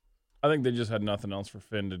 I think they just had nothing else for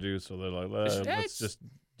Finn to do, so they're like, It's- let's just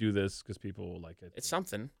do this because people will like it. It's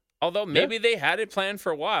something. Although maybe they had it planned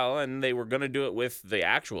for a while and they were going to do it with the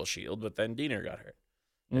actual Shield, but then Diener got hurt.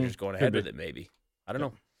 They're just going ahead could with be. it, maybe. I don't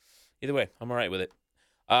know. Either way, I'm all right with it.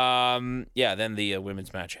 Yeah, then the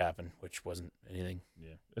women's match happened, which wasn't anything.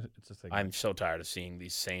 Yeah, it's a thing. I'm so tired of seeing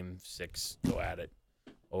these same six go at it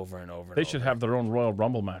over and over. They and should over. have their own Royal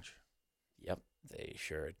Rumble match. Yep, they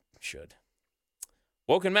sure should.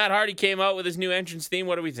 Woken Matt Hardy came out with his new entrance theme.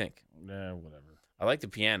 What do we think? Yeah, whatever. I like the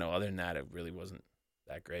piano. Other than that, it really wasn't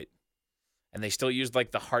that great. And they still used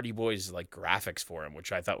like the Hardy Boys like graphics for him,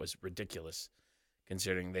 which I thought was ridiculous,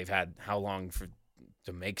 considering they've had how long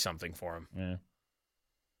to make something for him. Yeah.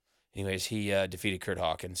 Anyways, he defeated Kurt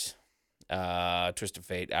Hawkins. Twist of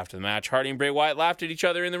Fate after the match. Hardy and Bray Wyatt laughed at each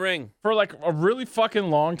other in the ring. For like a really fucking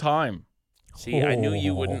long time. See, I knew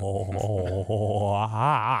you wouldn't.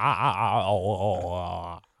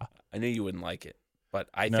 I knew you wouldn't like it, but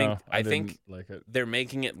I think didn't like it. they're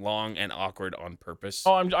making it long and awkward on purpose.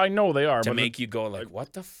 Oh, I know they are, to but make you go like,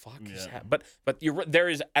 what the fuck is Yeah. that? But there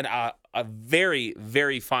is a very,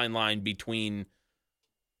 very fine line between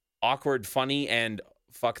awkward, funny, and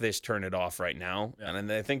fuck this, turn it off right now. Yeah.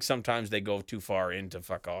 And I think sometimes they go too far into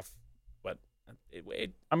fuck off. But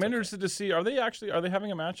I'm interested to see. Are they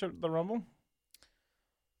having a match at the Rumble?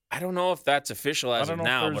 I don't know if that's official as I of don't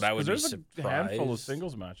know if now, but I would be there's surprised a handful of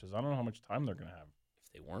singles matches. I don't know how much time they're gonna have.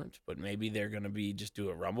 if they weren't. But maybe they're gonna be just do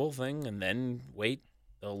a Rumble thing and then wait.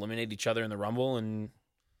 They'll eliminate each other in the Rumble and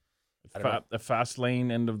I don't know. The fast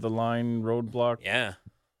lane end of the line roadblock yeah,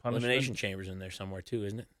 punishment. elimination chambers in there somewhere too,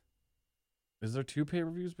 isn't it? Is there 2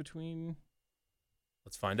 pay-per-views between?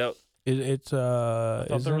 Let's find out. It's thought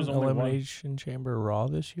there isn't was only one. Elimination Chamber Raw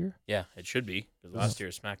this year? Yeah, it should be because last year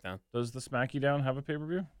was SmackDown. Does the Smacky Down have a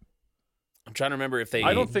pay-per-view? I'm trying to remember if they.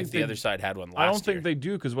 I don't think if the they- other side had one last I don't think year. they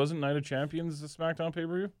do because wasn't Night of Champions the SmackDown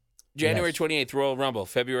pay-per-view? January Yes. 28th, Royal Rumble.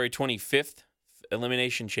 February 25th,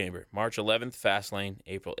 Elimination Chamber. March 11th, Fastlane.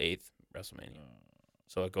 April 8th, WrestleMania.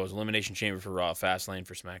 So it goes Elimination Chamber for Raw, Fastlane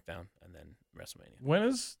for SmackDown, and then WrestleMania. When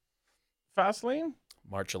is Fastlane?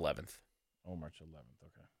 March 11th Oh, March 11th.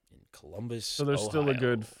 Okay. in Columbus. So there's still a Ohio.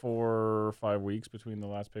 good 4 or 5 weeks between the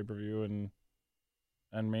last pay-per-view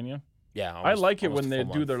and Mania. Yeah, I like it almost when a they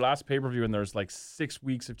full do month. their last pay-per-view and there's like 6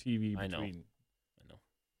 weeks of TV I know. between. I know.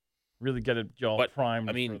 Really get it y'all But, primed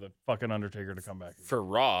I mean, for the fucking Undertaker to come back. For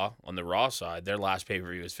Raw, on the Raw side, their last pay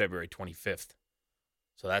per view is February 25th.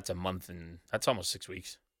 So that's a month and that's almost 6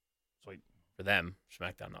 weeks. Sweet. For them,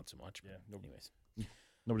 SmackDown, not so much. Yeah, But anyways.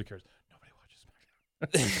 Nobody cares. Nobody watches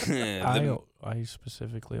SmackDown. I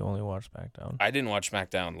specifically only watch SmackDown. I didn't watch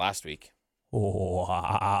SmackDown last week.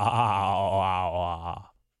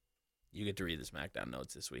 You get to read the SmackDown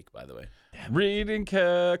notes this week, by the way. Reading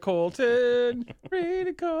Colton.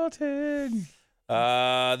 Reading Colton.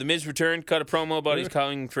 The Miz returned, cut a promo about he's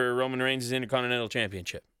calling for Roman Reigns' Intercontinental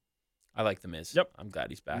Championship. I like The Miz. Yep. I'm glad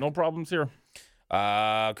he's back. No problems here.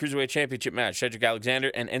 Cruiserweight Championship match. Cedric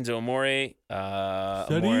Alexander and Enzo Amore.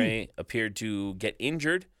 Amore appeared to get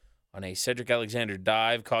injured on a Cedric Alexander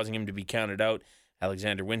dive, causing him to be counted out.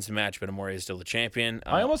 Alexander wins the match, but Amore is still the champion.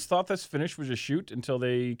 I almost thought this finish was a shoot until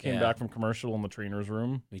they came Yeah. back from commercial in the trainer's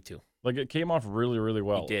room. Me too. Like, it came off really, really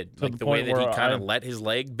well. He did. To Like the way point that he where kind I- of let his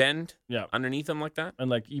leg bend Yeah. underneath him like that. And,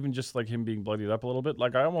 like, even just, like, him being bloodied up a little bit.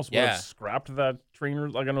 Like, I almost would Yeah. have scrapped that trainer.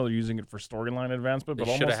 Like, I know they're using it for storyline advancement, They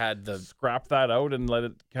but should have almost had the scrap that out and let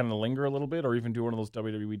it kind of linger a little bit, or even do one of those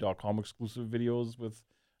WWE.com exclusive videos with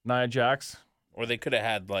Nia Jax. or they could have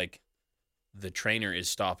had like the trainer is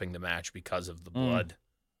stopping the match because of the blood.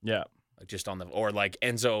 Yeah. Like just on the or like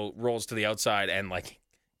Enzo rolls to the outside and like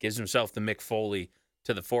gives himself the Mick Foley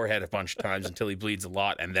to the forehead a bunch of times until he bleeds a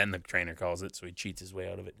lot, and then the trainer calls it, so he cheats his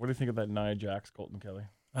way out of it. What do you think of that Nia Jax, Colton Kelly?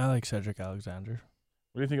 I like Cedric Alexander.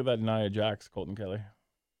 What do you think of that Nia Jax, Colton Kelly?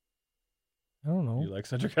 I don't know. You like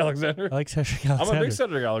Cedric Alexander? I like Cedric I'm Alexander. a big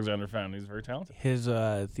Cedric Alexander fan. He's very talented. His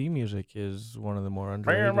theme music is one of the more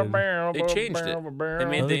underrated. They changed it. They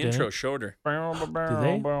made No, the they intro didn't. shorter.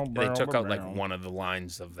 they? They took out like one of the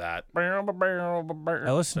lines of that. I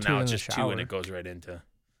So listened to now it in it's the just shower. two and it goes right into.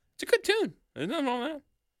 It's a good tune. There's nothing wrong with that.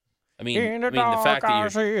 I mean, In the the dark, fact I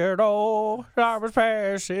that see it all. I was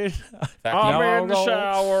passing. I'm in the No.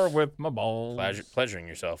 shower with my balls. you're pleasuring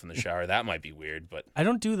yourself in the shower, that might be weird, but I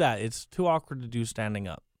don't do that. It's too awkward to do standing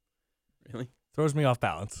up. really? Throws me off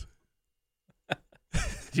balance.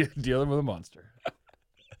 Dealing with a monster.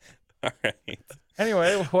 All right.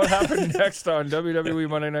 Anyway, what happened next on WWE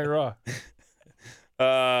Monday Night Raw?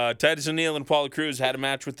 Titus O'Neil and Apollo Crews had a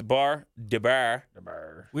match with the Bar.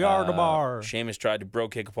 We are the bar. Sheamus tried to bro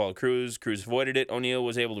kick Apollo Crews. Crews avoided it. O'Neil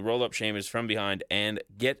was able to roll up Sheamus from behind and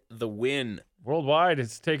get the win. Worldwide,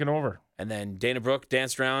 it's taken over. And then Dana Brooke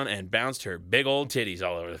danced around and bounced her big old titties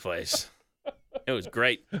all over the place. It was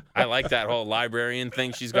great. I like that whole librarian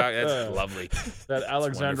thing she's got. That's lovely. That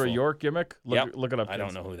Alexandra wonderful. York gimmick. Yep. Look it up. I don't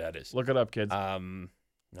kids. know who that is. Look it up, kids. No,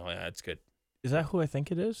 yeah, it's good. Is that who I think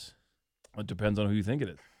it is? It depends on who you think it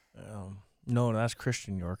is. No, that's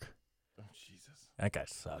Christian York. Oh, Jesus. That guy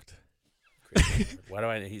sucked. Why do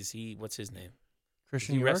I? What's his name?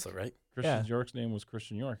 Christian He's a York. wrestler, right? Christian York's name was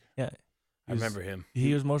Christian York. Yeah, I remember him.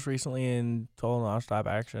 He was most recently in Total Nonstop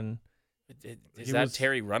Action. Is He that was-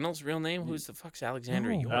 Terry Reynolds' real name? Who's the fuck's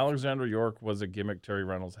Alexander No. York? Alexandra York was a gimmick Terry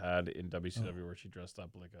Reynolds had in WCW where she dressed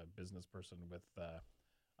up like a business person with,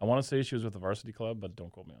 I want to say she was with the Varsity Club, but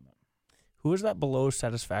don't quote me on that. Who is that below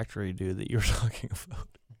satisfactory dude that you were talking about?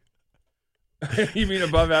 You mean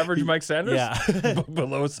above average Mike Sanders? Yeah.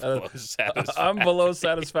 below Satisfactory. I'm below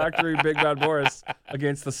satisfactory Big Bad Boris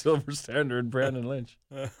against the silver standard Brandon Lynch.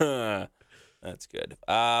 That's good.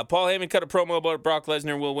 Paul Heyman cut a promo about Brock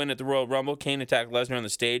Lesnar will win at the Royal Rumble. Kane attacked Lesnar on the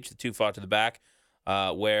stage. The two fought to the back,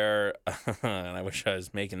 where, and I wish I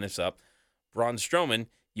was making this up, Braun Strowman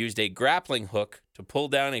used a grappling hook to pull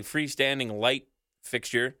down a freestanding light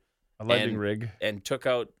fixture A lightning And- rig. and took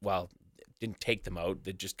out, well, didn't take them out.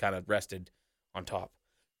 They just kind of rested on top.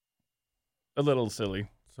 A little silly.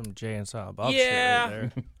 Some Jay and Silent Bob Yeah. shit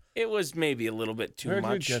right there. It was maybe a little bit too Where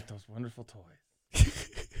much. did you get those wonderful toys?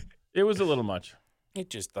 It was a little much. It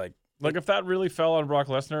just like, Like if that really fell on Brock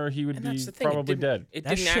Lesnar, he would and be that's the thing. it probably didn't- dead. It That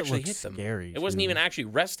didn't shit actually looked hit them. scary, It wasn't too. even actually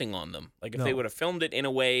resting on them. Like if they No. would have filmed it in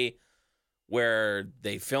a way where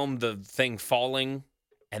they filmed the thing falling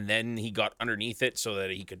and then he got underneath it so that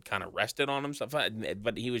he could kind of rest it on himself.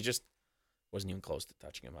 But he wasn't even close to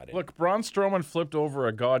touching him. I didn't. Look, Braun Strowman flipped over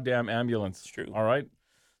a goddamn ambulance. It's true. All right.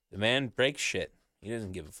 The man breaks shit. He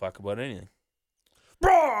doesn't give a fuck about anything.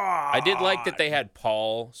 I did like that they had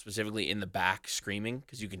Paul specifically in the back screaming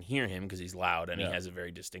because you can hear him because he's loud and Yeah. he has a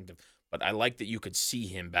very distinctive. But I like that you could see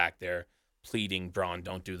him back there pleading, Braun,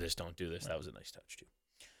 don't do this, don't do this. That was a nice touch too.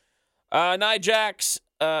 Nia Jax,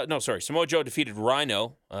 Samoa Joe defeated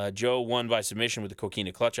Rhino. Joe won by submission with the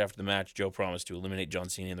Coquina Clutch after the match. Joe promised to eliminate John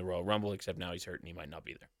Cena in the Royal Rumble, except now he's hurt and he might not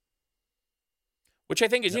be there. Which I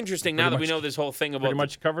think is interesting now pretty that we much- know this whole thing Pretty about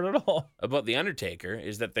much covered it all. about the Undertaker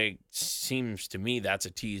is that they seems to me that's a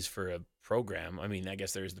tease for a program. I mean, I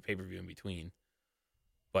guess there is the pay-per-view in between.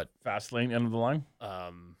 Fast lane, end of the line. I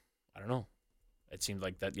don't know. It seemed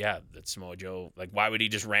like that Samoa Joe, like why would he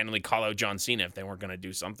just randomly call out John Cena if they weren't going to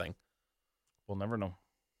do something? We'll never know.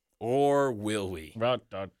 Or will we?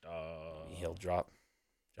 He'll drop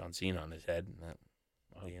John Cena on his head and that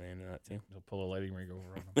I'll get into that too. He'll pull a lighting rig over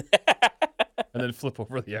on him. And then flip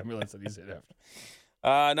over the ambulance that he's in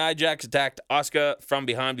after. Nia Jax attacked Asuka from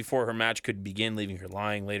behind before her match could begin, leaving her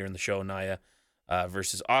lying. Later in the show, Nia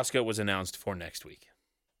versus Asuka was announced for next week.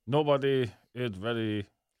 Nobody is ready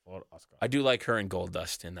for Asuka. I do like her and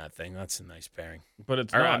Goldust in that thing. That's a nice pairing. But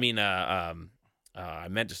it's Or, not. I mean, I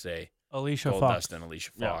meant to say Alicia Goldust Fox. and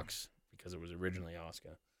Alicia Yeah. Fox because it was originally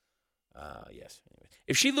Asuka. Yes. Anyway.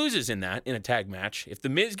 If she loses in a tag match, if The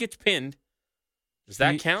Miz gets pinned, Does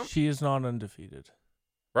that count? She is not undefeated.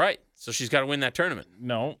 Right. So she's got to win that tournament,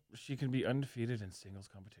 No, she can be undefeated in singles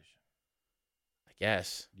competition. I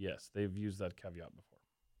guess. Yes, they've used that caveat before.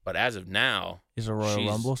 But as of now, Is a Royal She's-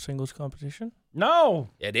 Rumble singles competition? No,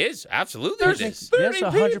 it is. Absolutely There's it is. 30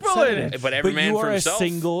 yes, people 100% in it it. is. But every man you for are himself. a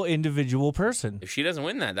single individual person. If she doesn't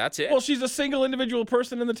win that, that's it. well, she's a single individual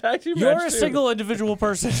person in the tag team You're match, a too. single individual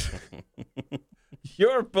person.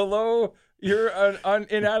 You're below. You're an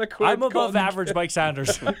inadequate. I'm above Colton- average Mike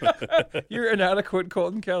Sanders. You're inadequate,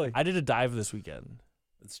 Colton Kelly. I did a dive this weekend.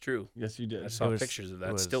 It's true. Yes, you did. I saw was- pictures of it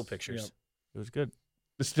that. was- Still pictures. It was good.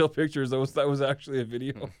 The still pictures. That was actually a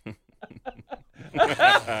video.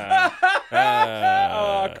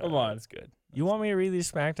 Oh, come on. That's good. You want me to read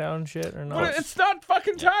these SmackDown shit or not? But it's not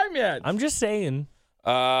fucking time yet. I'm just saying.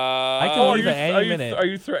 I can Oh, leave at any minute. Are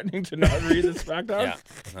you threatening to not read the SmackDown? Yeah,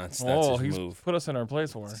 that's Oh, his he's move. put us in our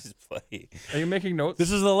place for. That's his play. Are you making notes?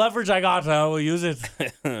 This is the leverage I got. I will use it.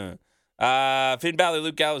 Finn Balor,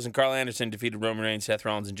 Luke Gallows, and Carl Anderson defeated Roman Reigns, Seth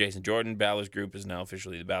Rollins, and Jason Jordan. Balor's group is now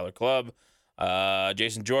officially the Balor Club.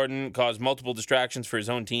 Jason Jordan caused multiple distractions for his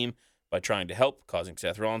own team by trying to help, causing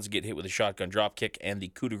Seth Rollins to get hit with a shotgun dropkick and the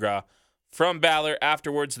coup de grace from Balor.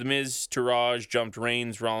 Afterwards, The Miz, Taraj jumped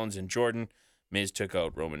Reigns, Rollins, and Jordan. Miz took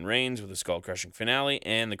out Roman Reigns with a skull-crushing finale,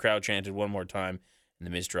 and the crowd chanted one more time, and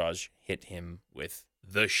The Miz Taraj hit him with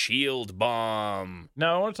the Shield Bomb.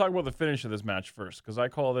 Now, I want to talk about the finish of this match first, because I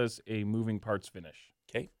call this a moving parts finish.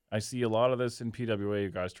 Okay. I see a lot of this in PWA. You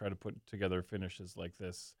guys try to put together finishes like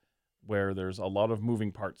this, where there's a lot of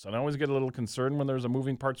moving parts. And I always get a little concerned when there's a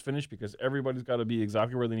moving parts finish, because everybody's got to be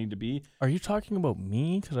exactly where they need to be. Are you talking about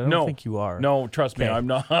me? Because I don't No. think you are. No, trust me, Okay. I'm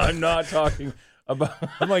not. I'm not talking about.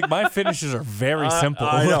 I'm like, my finishes are very simple.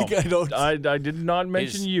 I know. Like, I don't. I did not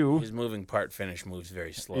mention you. His moving part finish moves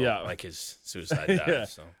very slow, Yeah. like his suicide dive. Yeah.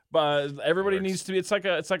 So But everybody Works. needs to be. It's like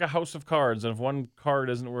a house of cards, and if one card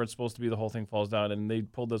isn't where it's supposed to be, the whole thing falls down. And they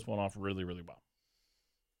pulled this one off really, really well.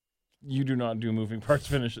 You do not do moving parts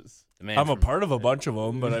finishes. the man I'm a from- part of a bunch of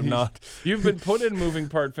them, but I'm not. You've been put in moving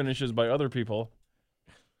part finishes by other people,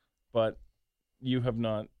 but you have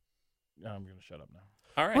not. I'm going to shut up now.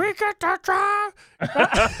 All right. We get to try.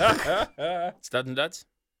 Studs and duds.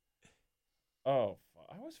 Oh,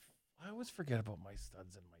 I always forget about my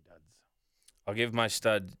studs and my duds. I'll give my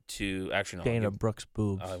stud to actually no. Dana Brooks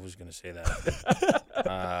boobs. I was gonna say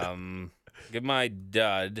that. Give my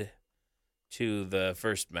dud to the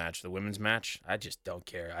first match, the women's match. I just don't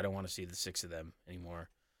care. I don't want to see the 6 of them anymore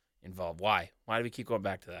involved. Why? Why do we keep going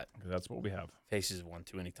back to that? That's what we have. Faces have won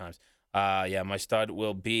too many times. Yeah, my stud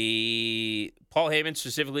will be Paul Heyman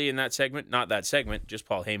specifically in that segment. Not that segment, just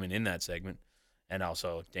Paul Heyman in that segment. And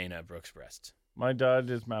also Dana Brooks breasts. My dud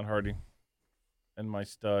is Matt Hardy, and my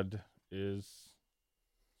stud is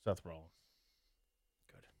Seth Rollins.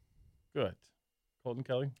 Good. Colton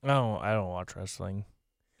Kelly. No, I don't watch wrestling.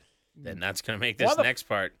 Then that's going to make Why this the next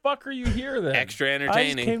part Fuck, are you here then? extra I just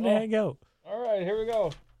entertaining. came to hang out. All right, here we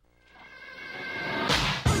go.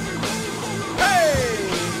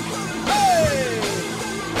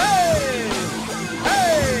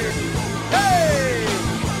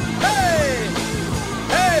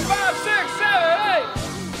 Hey, 5, 6, 7,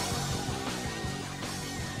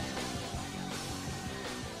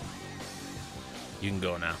 8. You can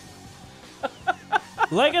go now.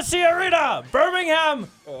 Legacy Arena, Birmingham,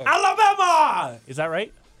 Alabama. Is that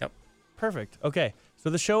right? Yep. Perfect. Okay. So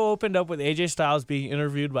the show opened up with AJ Styles being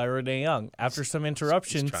interviewed by Renee Young. After some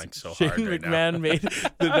interruptions, trying so Shane hard right now. McMahon made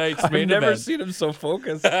the night's I've main never event. seen him so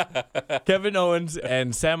focused. Kevin Owens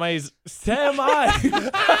and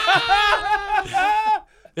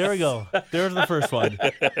There we go. There's the first one.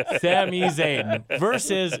 Sami Zayn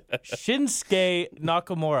versus Shinsuke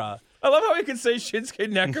Nakamura. I love how he can say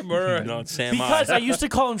Shinsuke Nakamura. Not Sam Because I used to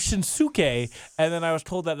call him Shinsuke, and then I was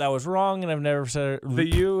told that was wrong, and I've never said The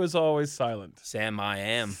U is always silent. Sam I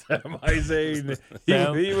am. Sami Zayn.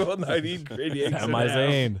 Sam- He will not eat great eggs. Sami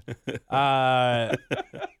in half. Zayn.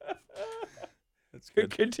 That's good.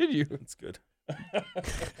 Continue. That's good.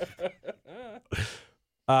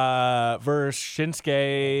 Versus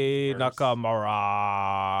Shinsuke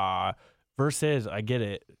Nakamura. Versus, I get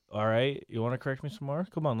it. All right. You want to correct me some more?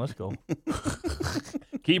 Come on, let's go.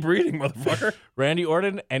 Keep reading, motherfucker. Randy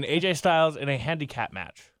Orton and AJ Styles in a handicap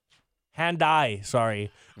match. Hand-eye,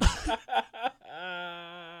 sorry.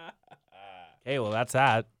 Okay, well, that's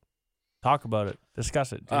that. Talk about it.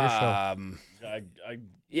 Discuss it. Do your show. I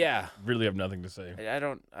Yeah. really have nothing to say. I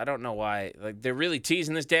don't know why. Like they're really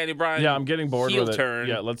teasing this Danny Bryan. Yeah, I'm getting bored heel with it. turn.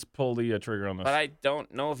 Yeah, let's pull the trigger on this. But I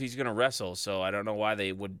don't know if he's gonna wrestle, so I don't know why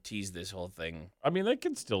they would tease this whole thing. I mean, they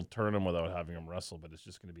can still turn him without having him wrestle, but it's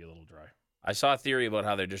just going to be a little dry. I saw a theory about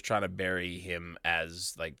how they're just trying to bury him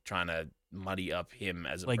as like trying to muddy up him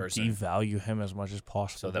as a Like person, devalue him as much as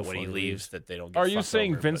possible. so that when he before leaves, that they don't. Get Are you fucked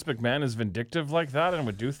saying over, Vince but McMahon is vindictive like that and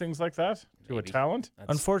would do things like that to a Maybe. talent?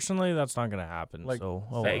 that's- Unfortunately, that's not going to happen. Like, So,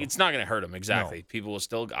 oh Hey, well. it's not going to hurt him exactly. People will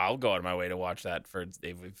still. I'll go out of my way to watch that for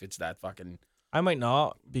if it's that fucking. I might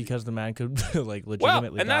not because the man could like Well,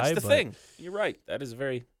 legitimately and die. that's the but thing. You're right. That is a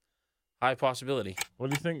very high possibility. What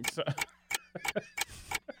do you think?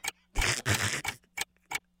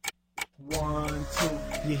 1,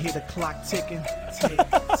 2, you hear the clock ticking. Tick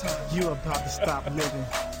tock, you about to stop living.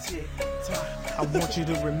 Tick tock, I want you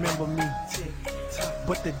to remember me. Tick tock,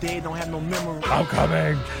 but the day don't have no memory. I'm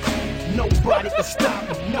coming. Nobody can stop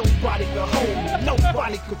me, nobody can hold me,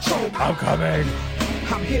 nobody control me. I'm coming.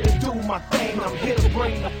 I'm here to do my thing, I'm here to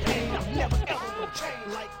bring the pain. I'm never ever gonna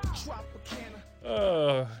change like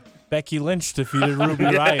Tropicana. Becky Lynch defeated Ruby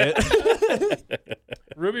Riot.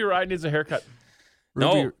 Ruby Riot needs a haircut.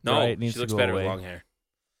 Ruby No, Riot needs she looks to go better away. with long hair.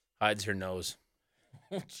 Hides her nose.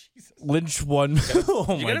 Oh, Jesus. Lynch won.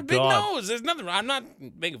 Oh You my got a big god. nose. There's nothing. I'm not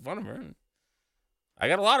making fun of her. I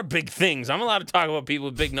got a lot of big things. I'm allowed to talk about people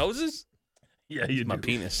with big noses. Yeah, you My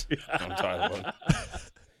penis. I'm talking about.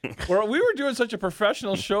 Well, we were doing such a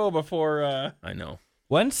professional show before. I know.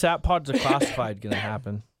 When's Satpods Declassified gonna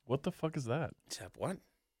happen? What the fuck is that? Except what?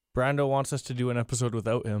 Brando wants us to do an episode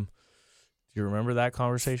without him. Do you remember that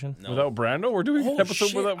conversation? No. Without Brando? We're doing Oh, an episode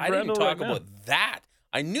shit. without I didn't Brando talk right now. about that.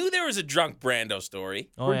 I knew there was a drunk Brando story.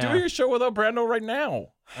 Oh, We're yeah. doing a show without Brando right now.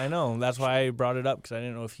 I know. That's why I brought it up because I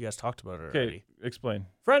didn't know if you guys talked about it Okay, already. explain.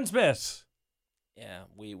 Friends miss. Yeah,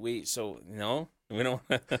 so no, we don't.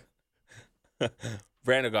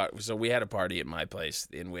 Brando got so we had a party at my place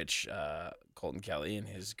in which Colton Kelly and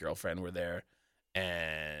his girlfriend were there,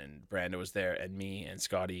 and Brando was there, and me and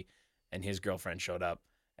Scotty and his girlfriend showed up,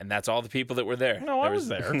 and that's all the people that were there. No, I was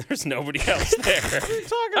there. There's nobody else there. What are you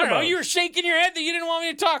talking I don't know. about? You were shaking your head that you didn't want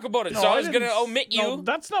me to talk about it, No, so I was didn't going to omit you No,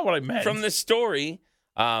 that's not what I meant. from the story.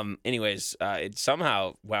 Anyways, it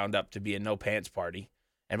somehow wound up to be a no pants party.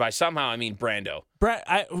 And by somehow, I mean Brando.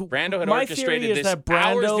 Brando had my orchestrated theory is this that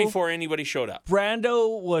Brando, hours before anybody showed up.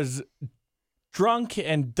 Brando was drunk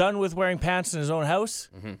and done with wearing pants in his own house.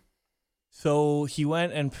 Mhm. So he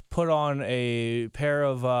went and put on a pair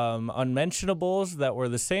of unmentionables that were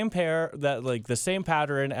the same pair, that like the same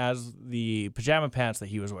pattern as the pajama pants that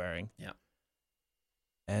he was wearing. Yeah.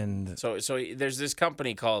 And So there's this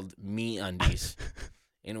company called Me Undies,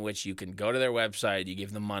 in which you can go to their website, you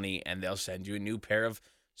give them money, and they'll send you a new pair of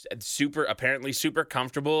apparently super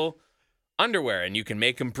comfortable underwear. And you can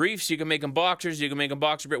make them briefs, you can make them boxers, you can make them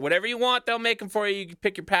boxer briefs, whatever you want, they'll make them for you. You can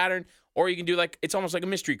pick your pattern, or you can do it's almost like a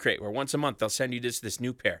mystery crate where once a month they'll send you this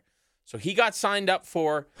new pair. So he got signed up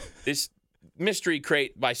for this mystery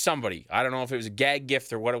crate by somebody. I don't know if it was a gag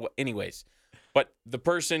gift or what. Anyways, but the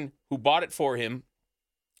person who bought it for him,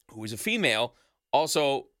 who was a female,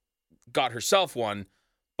 also got herself one,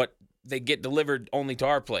 but they get delivered only to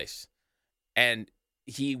our place. And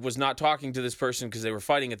he was not talking to this person because they were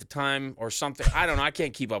fighting at the time or something. I don't know. I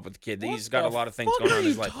can't keep up with the kid. He's got a lot of things going on in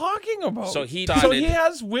his life. What are you talking about? So he So decided- he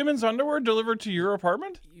has women's underwear delivered to your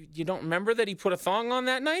apartment? You don't remember that he put a thong on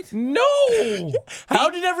that night? No! how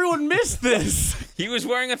did everyone miss this? He was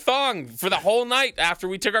wearing a thong for the whole night after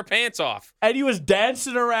we took our pants off. And he was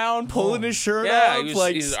dancing around, pulling his shirt Yeah, up, he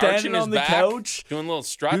like was arching standing his on the back, couch. doing little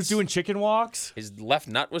struts. He was doing chicken walks. His left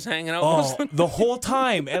nut was hanging out. Oh, the whole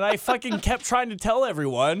time. And I fucking kept trying to tell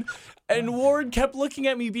everyone. And Ward kept looking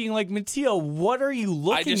at me being like, Mateo, what are you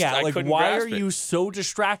looking I at? Like, couldn't why are grasp it. you so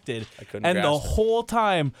distracted? I couldn't And the grasp it. whole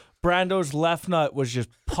time, Brando's left nut was just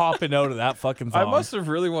popping out of that fucking I thong. must have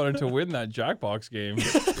really wanted to win that Jackbox game.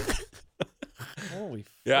 Holy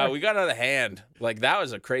Yeah, fuck. we got out of hand. That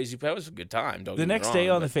was that was a good time. Don't The get me next wrong, day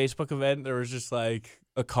on the but- Facebook event, there was just like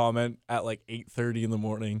a comment at like 8:30 in the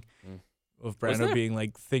morning of Was Brando there? being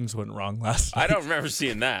like, things went wrong last night. I don't remember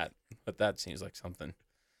seeing that, but that seems like something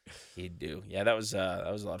he'd do. Yeah, that was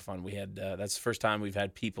a lot of fun. We had that's the first time we've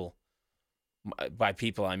had people. By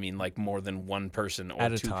people, I mean like more than one person or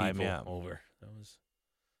At a two time, people yeah. over. That was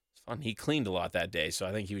fun. He cleaned a lot that day, so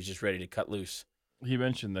I think he was just ready to cut loose. He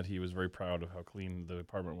mentioned that he was very proud of how clean the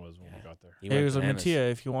apartment was when we got there. He Hey, went it was like, bananas. Mattia,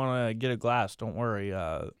 if you want to get a glass, don't worry.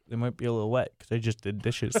 They might be a little wet because I just did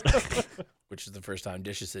dishes. Which is the first time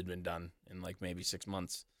dishes had been done in like maybe 6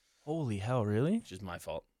 months, Holy hell, really? which is my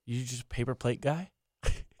fault. You just a paper plate guy?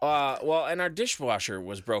 Well, and our dishwasher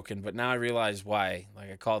was broken, but now I realize why.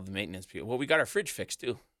 Like I called the maintenance people. Well, we got our fridge fixed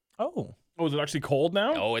too. Oh. Oh, is it actually cold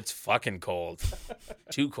now? Oh, it's fucking cold.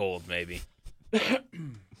 Too cold, maybe. Yeah,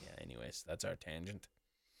 anyways, that's our tangent.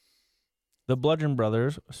 The Bludgeon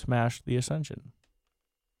Brothers smashed the Ascension.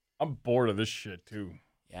 I'm bored of this shit too.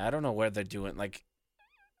 Yeah, I don't know where they're doing. Like,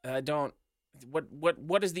 I don't.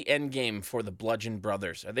 What is the end game for the Bludgeon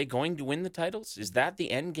Brothers? Are they going to win the titles? Is that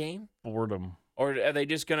the end game? Boredom. Or are they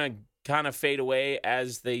just going to kind of fade away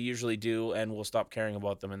as they usually do, and we'll stop caring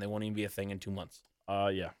about them, and they won't even be a thing in 2 months?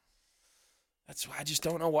 Yeah. That's why I just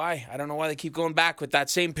don't know why. I don't know why they keep going back with that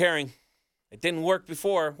same pairing. It didn't work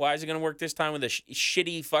before. Why is it going to work this time with a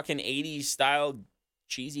shitty fucking 80s style,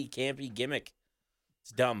 cheesy, campy gimmick?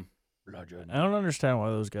 It's dumb. Bludgeon. I don't understand why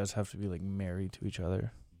those guys have to be like married to each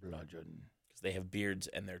other. Bludgeon. Because they have beards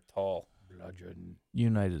and they're tall. Bludgeon.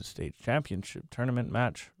 United States Championship tournament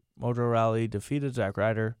match. Mojo Rawley defeated Zack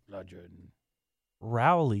Ryder. Bludgeon.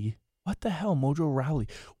 Rowley? What the hell, Mojo Rawley?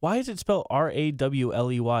 Why is it spelled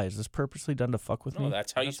Rawley? Is this purposely done to fuck with No, me?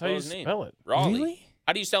 that's how you That's spell how you his name. spell it. Raleigh. Really?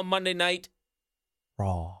 How do you spell Monday night?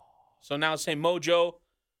 Raw. So now say Mojo.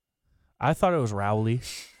 I thought it was Rowley.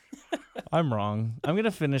 I'm wrong. I'm going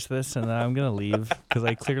to finish this and then I'm going to leave because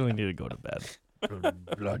I clearly need to go to bed.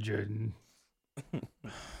 Bludgeon.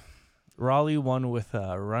 Raleigh won with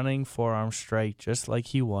a running forearm strike just like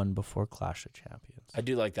he won before Clash of Champions. I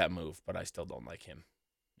do like that move, but I still don't like him.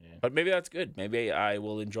 Yeah. But maybe that's good. Maybe I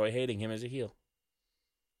will enjoy hating him as a heel.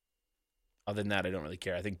 Other than that, I don't really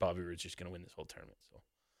care. I think Bobby Roode's just going to win this whole tournament. So,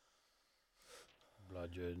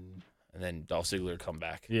 Bludgeon. and then Dolph Ziggler come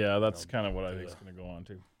back. Yeah, that's No, kind of what I do think is the going to go on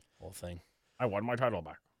too. Whole thing. I won my title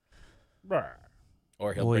back. Brr.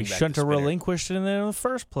 Or he'll Well, he bring back shouldn't the have spinner. relinquished it in the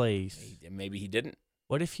first place. Maybe he didn't.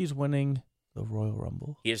 What if he's winning the Royal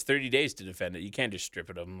Rumble? He has 30 days to defend it. You can't just strip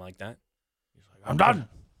it of him like that. I'm done.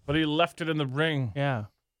 But he left it in the ring. Yeah.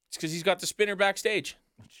 It's because he's got the spinner backstage.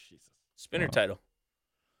 Jesus. Spinner Oh. title.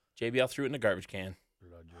 JBL threw it in the garbage can.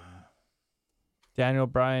 Bludgeon. Daniel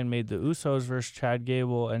Bryan made the Usos versus Chad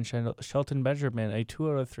Gable and Shelton Benjamin a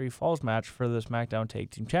 2 out of 3 falls match for the SmackDown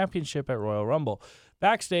Tag Team Championship at Royal Rumble.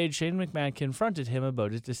 Backstage, Shane McMahon confronted him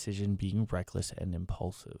about his decision being reckless and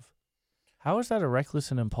impulsive. How is that a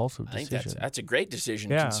reckless and impulsive I think decision? that's a great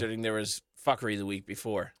decision Yeah. considering there was fuckery the week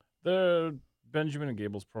before. The Benjamin and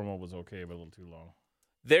Gable's promo was okay, but a little too long.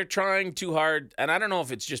 They're trying too hard, and I don't know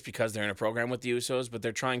if it's just because they're in a program with the Usos, but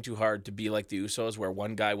they're trying too hard to be like the Usos where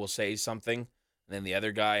one guy will say something, and then the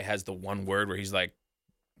other guy has the one word where he's like,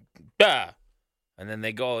 bah! And then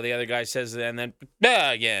they go, the other guy says it, and then,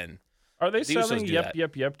 bah, again. Are they The Usos selling do yep, that.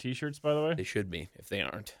 yep, yep t-shirts, by the way? They should be, if they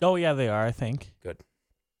aren't. Oh, yeah, they are, I think. Good.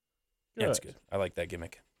 Yeah, it's good. I like that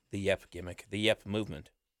gimmick. The Yep gimmick. The Yep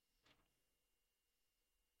movement.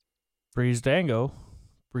 Breezango?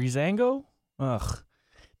 Ugh.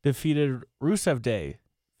 Defeated Rusev Day.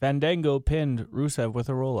 Fandango pinned Rusev with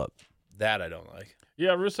a roll-up. That I don't like. Yeah,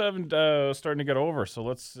 Rusev starting to get over, so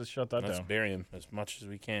let's just shut that Let's down. bury him as much as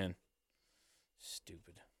we can.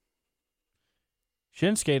 Stupid.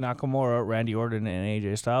 Shinsuke Nakamura, Randy Orton, and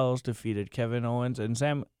AJ Styles defeated Kevin Owens and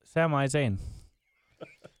Sami Zayn.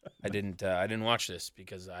 I didn't watch this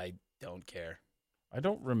because I don't care. I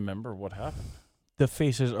don't remember what happened. The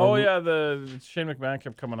faces are... Oh, yeah, the Shane McMahon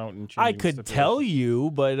kept coming out and changing I could tell stipulations.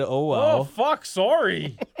 you, but oh Oh, well. fuck,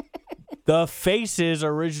 sorry. The faces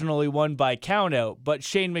originally won by countout, but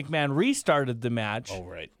Shane McMahon restarted the match. Oh,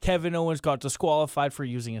 right. Kevin Owens got disqualified for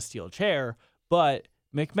using a steel chair, but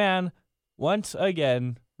McMahon once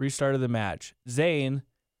again restarted the match.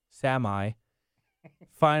 Sami,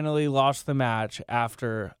 finally lost the match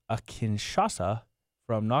after a Kinshasa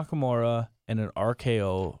from Nakamura and an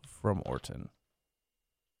RKO from Orton.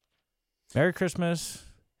 Merry Christmas.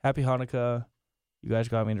 Happy Hanukkah. You guys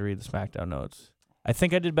got me to read the SmackDown notes. I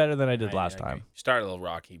think I did better than I did last agree. time. Started a little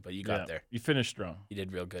rocky, but you got Yeah, there. You finished strong. You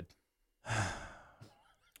did real good.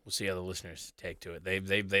 We'll see how the listeners take to it.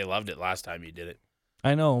 They loved it last time you did it.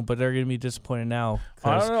 I know, but they're going to be disappointed now. I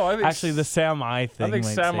 'cause don't know. I think actually, the Sami thing. I think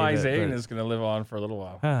might Sami save it, Zayn but- is going to live on for a little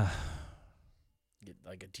while. Get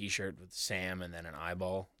like a T-shirt with Sam and then an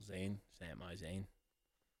eyeball. Zane. Sami Zayn.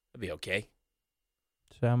 That'd be okay.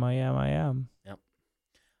 Sami, I am.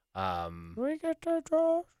 We get the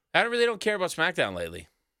draw. I really don't care about SmackDown lately,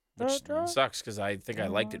 which Da-da. sucks because I think I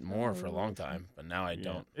liked it more for a long time, but now I Yeah,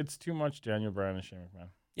 don't. It's too much Daniel Bryan and Shane McMahon.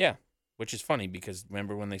 Yeah, which is funny because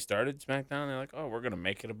remember when they started SmackDown, they're like, "Oh, we're gonna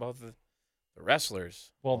make it about the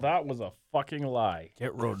wrestlers." Well, that was a fucking lie.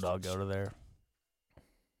 Get Road Dogg out of there.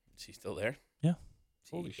 Is he still there? Yeah. Is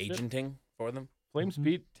he Holy shit. agenting for them? Flames Mhm.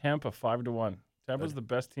 beat Tampa 5-1. Tampa's the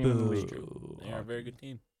best team in the league. Boo. They are a very good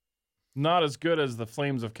team. Not as good as the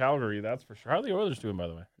Flames of Calgary, that's for sure. How are the Oilers doing, by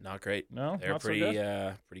the way? Not great. No, They're not so pretty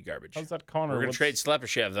good? pretty garbage. How's that Connor? We're gonna What's- trade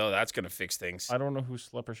Slepyshev though. That's gonna fix things. I don't know who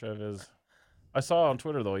Slepyshev is. I saw on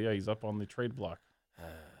Twitter though. Yeah, he's up on the trade block.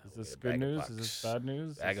 Is We this got a good bag of news? Is this bucks. bad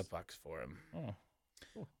news? Bag Is- of bucks for him. Oh.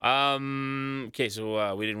 Okay,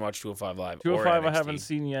 so we didn't watch 205 Live. 205 or I haven't NXT.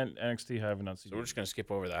 seen yet. NXT I have not seen. So we're yet. just going to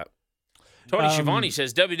skip over that. Tony Schiavone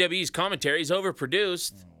says WWE's commentary is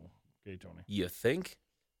overproduced. Okay, Tony. You think?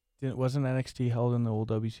 Wasn't NXT held in the old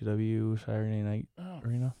WCW Saturday Night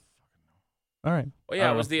Arena? All right. Well,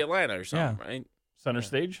 yeah, it was the Atlanta or something, right? Center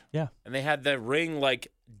stage? Yeah. And they had the ring like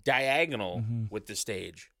diagonal Mhm. with the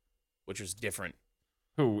stage, which was different.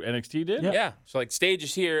 Who, NXT did? Yeah. So like stage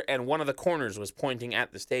is here, and one of the corners was pointing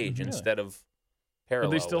at the stage instead of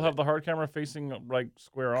parallel. Did they still with have it. the hard camera facing like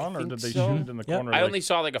square on, or think did they so. shoot it in the Yep. corner? I like- only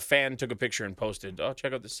saw like a fan took a picture and posted, "Oh,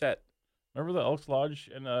 check out the set." Remember the Elks Lodge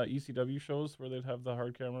and ECW shows where they'd have the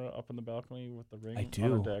hard camera up in the balcony with the ring I on a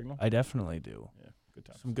do. diagonal? I definitely do. Yeah, good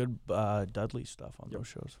times. Some good Dudley stuff on those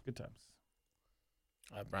shows. Good times.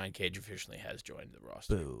 Brian Cage officially has joined the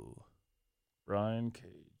roster. Boo. Brian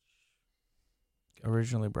Cage.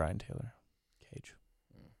 Originally Brian Taylor. Cage.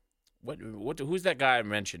 Who's that guy I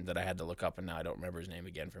mentioned that I had to look up and now I don't remember his name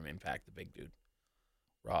again from Impact, the big dude.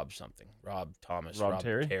 Rob something. Rob Thomas. Rob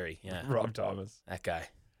Terry? Terry, yeah. Rob Thomas. That guy.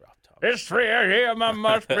 Rob Thomas. It's 3 a.m. I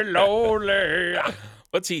must be lonely.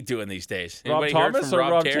 What's he doing these days? Rob Anybody heard Thomas from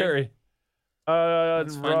or Rob Terry?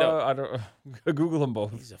 Let's find out. I don't. Google them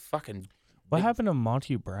both. He's a fucking What big, happened to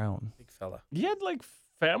Monty Brown? big fella. He had like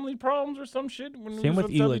family problems or some shit when he Same was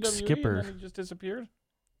with Elix WWE, Skipper. And then he just disappeared.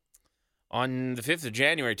 On the 5th of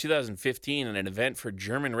January 2015, in an event for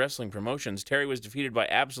German wrestling promotions, Terry was defeated by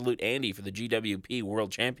Absolute Andy for the GWP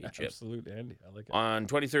World Championship. Absolute Andy. I like it. On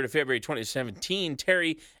 23rd of February 2017,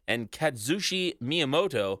 Terry and Kazushi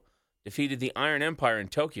Miyamoto defeated the Iron Empire in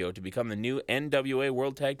Tokyo to become the new NWA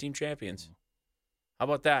World Tag Team Champions. How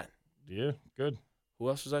about that? Yeah, good. Who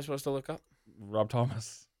else was I supposed to look up? Rob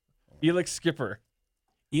Thomas. Elix Skipper.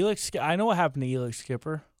 I know what happened to Elix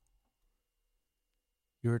Skipper.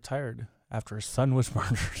 He retired after his son was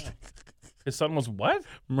murdered. His son was what?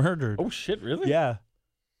 Murdered. Oh shit! Really? Yeah.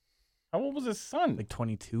 How old was his son? Like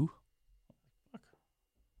 22.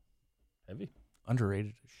 Heavy.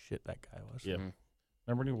 Underrated as shit that guy was. Yeah. Mhm.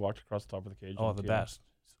 Remember when he walked across the top of the cage? Oh, on the TNA? best.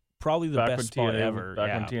 Probably the Back best when spot TNA, ever. Back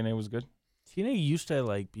yeah. when TNA was good. TNA used to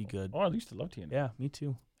like be good. Oh, I used to love TNA. Yeah, me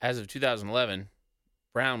too. As of 2011,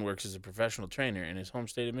 Brown works as a professional trainer in his home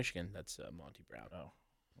state of Michigan. That's Monty Brown. Oh,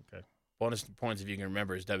 okay. Bonus points if you can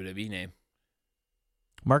remember his WWE name.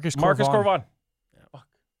 Marcus Marcus Corvon.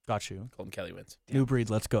 Got you. Colton Kelly wins. New breed.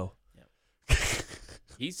 Let's go.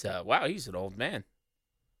 He's wow, he's an old man.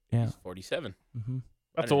 Yeah. He's 47. Mm-hmm.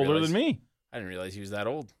 That's didn't older realize- than me. I didn't realize he was that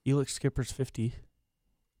old. Elix Skipper's 50.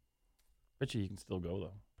 Bet you he can still go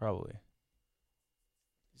though. Probably.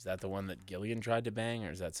 Is that the one that Gillian tried to bang,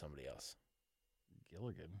 or is that somebody else?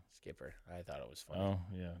 Gilligan. Skipper. I thought it was funny. Oh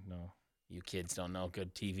yeah, no. You kids don't know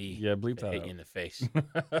good TV. Yeah, bleep They that hit out. you in the face.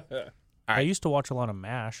 I right. used to watch a lot of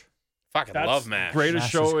MASH. Fucking That's love MASH. Greatest MASH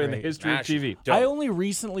is show in the great. history MASH of is TV. dope. I only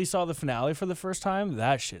recently saw the finale for the first time.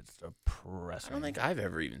 That shit's I depressing. don't think I've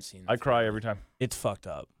ever even seen. I cry every time. It's fucked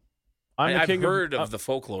up. I'm the I've king heard of of the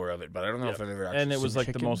folklore of it, but I don't know if I've ever actually and it was seen like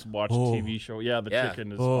chicken? the most watched Oh. TV show. Yeah, the Yeah.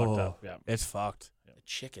 chicken is Oh. fucked up. Yeah. It's fucked. the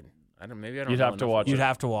chicken. Maybe I don't. You'd know have to enough watch about You'd it.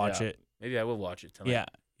 have to watch Yeah. it. Maybe I will watch it tonight. Yeah.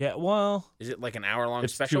 Yeah. Well, Is it like an hour-long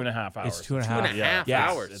It's special? 2.5 hours. It's 2.5 2.5 Yeah. Yeah.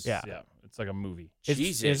 hours. It's, Yeah. yeah. It's like a movie. it's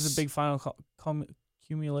Jesus. a big final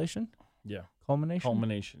accumulation. Yeah. Culmination.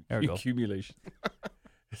 Culmination. There we go. Accumulation.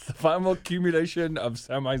 It's the final accumulation of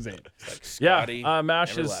Sami Zayn. Scotty Yeah.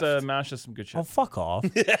 MASH never is left. MASH is some good shit. Oh, fuck off.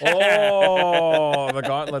 Oh, the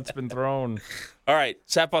gauntlet's been thrown. All right,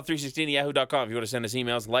 satpod316 at yahoo.com if you want to send us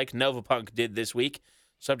emails like Novapunk did this week.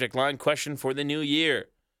 Subject line, question for the new year.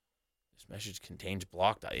 This message contains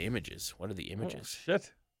blocked images. What are the Oh, images?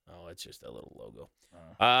 shit. Oh, it's just a little logo.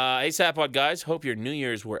 Hey, Satpod guys, hope your New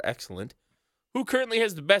Year's were excellent. Who currently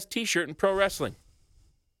has the best T-shirt in pro wrestling?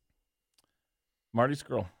 Marty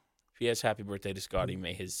Skrull. P.S. Happy birthday to Scotty.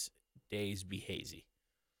 May his days be hazy.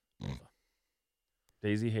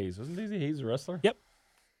 Daisy Hayes. Wasn't Daisy Hayes a wrestler? Yep.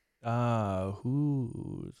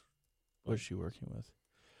 Who was she working with?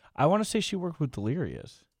 I want to say she worked with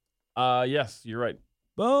Delirious. Yes, you're right.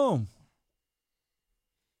 Boom.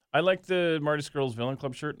 I like the Marty Skrull's Villain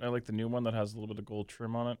Club shirt. I like the new one that has a little bit of gold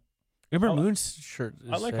trim on it. Ember I li- Moon's shirt.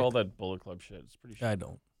 Is I like sick. all that Bullet Club shit. It's pretty. I Shit.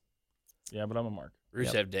 don't. Yeah, but I'm a mark.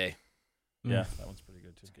 Rusev Day. Yeah, that one's pretty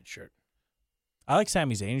good too. It's a good shirt. I like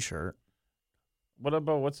Sami Zayn's shirt. What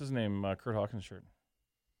about what's his name? Kurt Hawkins' shirt.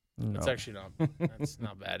 That's No. actually that's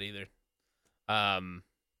not bad either.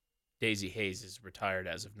 Daisy Hayes is retired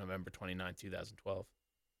as of November 29, 2012.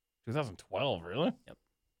 2012, really? Yep.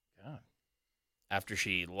 God. After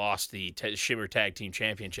she lost the Shimmer Tag Team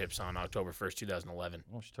Championships on October 1st, 2011.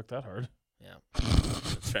 Oh, she took that hard. Yeah,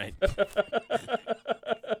 that's right.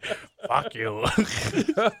 Fuck you.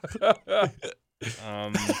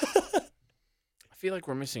 I feel like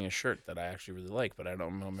we're missing a shirt that I actually really like, but I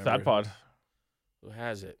don't remember Fat Pod. who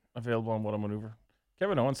has it. Available on What a Maneuver.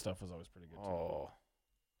 Kevin Owens stuff was always pretty good. Too. Oh.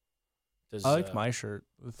 Does, I liked my shirt,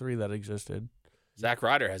 the 3 that existed. Zack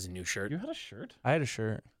Ryder has a new shirt. You had a shirt? I had a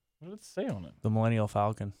shirt, What did it say on it? the Millennial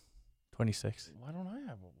Falcon, 26. Why don't I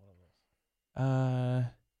have one of those? Uh,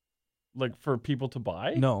 Like for people to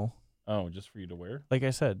buy? no. Oh, just for you to wear? Like I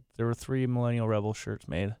said, there were 3 Millennial Rebel shirts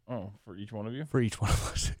made Oh, for each one of you? for each one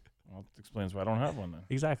of us. Well, that explains why I don't have one then.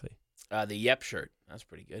 Exactly. The Yep shirt. That's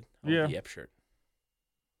pretty good. I like Yeah. The Yep shirt.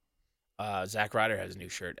 Zack Ryder has a new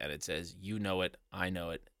shirt, and it says, "You know it, I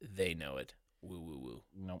know it, they know it." Woo, woo, woo.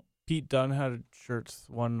 No. Pete Dunne had shirts,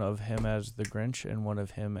 one of him as the Grinch and one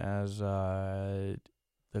of him as the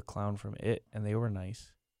clown from It, and they were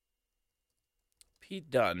nice. Pete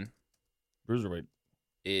Dunne Bruiserweight.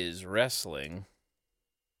 is wrestling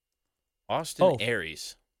Austin Oh.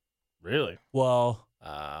 Aries. Really? Well,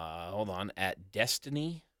 Hold on. At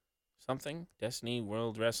Destiny something? Destiny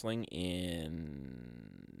World Wrestling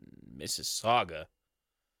in Mississauga.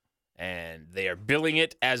 And they are billing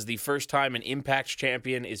it as the first time an Impact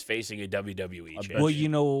champion is facing a WWE I champion. well, you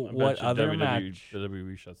know I bet what you other WWE match? The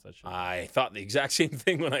WWE shuts that shit. I thought the exact same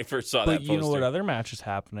thing when I first saw that But poster. you know what other match is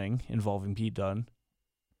happening involving Pete Dunne?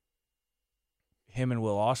 Him and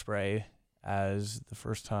Will Ospreay as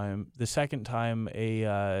the second time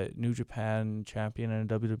a New Japan champion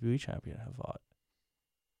and a WWE champion have fought.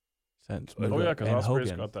 Since Oh, yeah, because and Ospreay's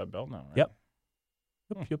Hogan. got that belt now, right?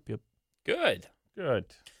 Yep. Yep. Good. Good.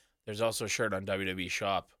 There's also a shirt on WWE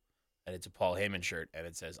Shop, and it's a Paul Heyman shirt, and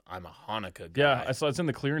it says, "I'm a Hanukkah guy." Yeah, I saw it's in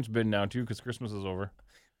the clearance bin now, too, because Christmas is over.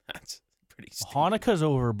 That's pretty stupid. Hanukkah's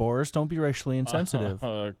over, Boris. Don't be racially insensitive.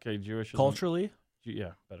 Okay, Jewish. isn't- Culturally,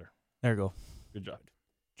 Yeah, better. there you go. Good job.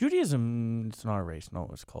 Judaism, it's not a race. No,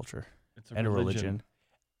 it's culture It's and a religion.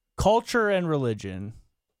 Culture and religion.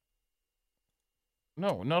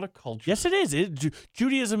 No, not a culture. Yes, it is.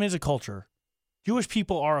 Judaism is a culture. Jewish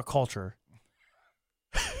people are a culture.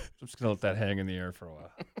 I'm just gonna let that hang in the air for a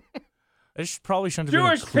while. Probably shouldn't have been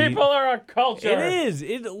Jewish a clean- people are a culture. It is.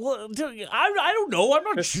 I don't know. I'm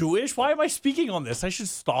not Jewish. Why am I speaking on this? I should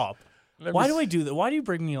stop. Why do I do that? Why do you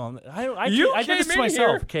bring me on? I did this to came in myself.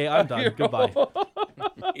 here. Okay, I'm done. Goodbye.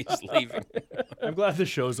 He's leaving. I'm glad the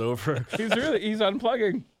show's over. He's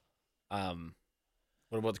unplugging.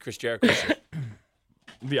 What about the Chris Jericho shirt?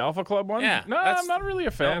 The Alpha Club one? Yeah, No, that's- I'm not really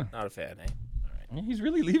a fan. No, not a fan, eh? All right. He's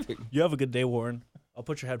really leaving. You have a good day, Warren. I'll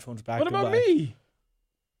put your headphones back. What about Goodbye. me?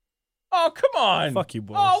 Oh, come on. Fuck you,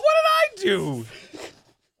 boys. Oh, what did I do?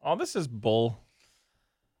 Oh, this is bull.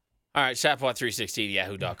 All right, Shapwa316 If you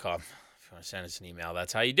want to send us an email,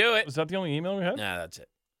 that's how you do it. Was that the only email we had? Nah, that's it.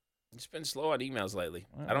 It's been slow on emails lately.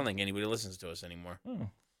 I don't think anybody listens to us anymore. Oh.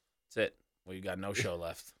 That's it. We've got no show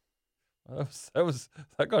left.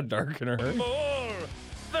 That got dark in a hurry. More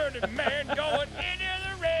 30 men going into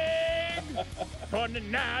the ring.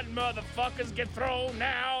 29 motherfuckers get thrown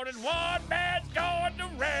out, and one man's going to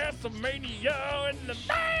WrestleMania in the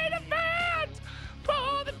main event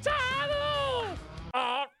for the title.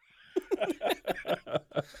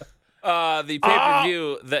 The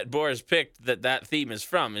pay-per-view that Boris picked that theme is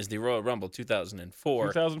from is the Royal Rumble 2004.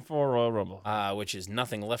 2004 Royal Rumble. Which is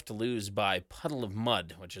Nothing Left to Lose by Puddle of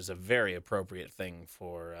Mud, which is a very appropriate thing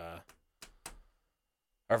for,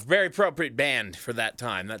 or very appropriate band for that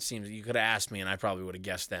time. That seems, you could have asked me and I probably would have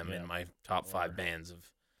guessed them in my top 5 bands of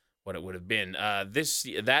what it would have been.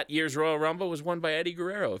 That year's Royal Rumble was won by Eddie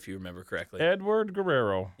Guerrero, if you remember correctly. Edward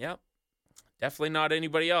Guerrero. Yep. Definitely not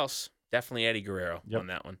anybody else. Definitely Eddie Guerrero Yep. on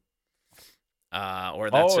that one. Or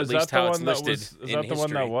that's at least how it's listed Is that the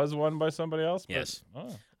one that was won by somebody else? Yes.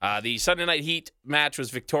 Oh. The Sunday Night Heat match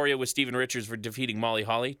was Victoria with Steven Richards for defeating Molly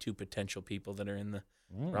Holly, 2 potential people that are in the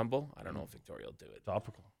Rumble. I don't know if Victoria will do it.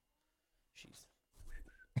 Topical. She's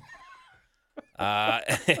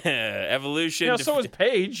Evolution. Yeah, so was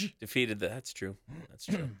Paige. Defeated the. That's true. That's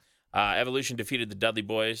true. Evolution defeated the Dudley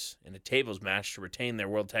Boys in a tables match to retain their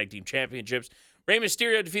World Tag Team Championships. Rey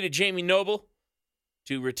Mysterio defeated Jamie Noble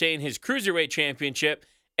to retain his Cruiserweight Championship.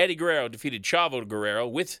 Eddie Guerrero defeated Chavo Guerrero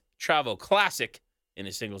with Chavo Classic in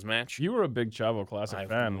a singles match. You were a big Chavo Classic I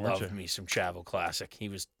fan, weren't you? love me some Chavo Classic. He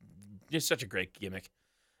was just such a great gimmick.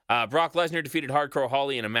 Brock Lesnar defeated Hardcore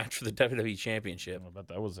Holly in a match for the WWE Championship. I bet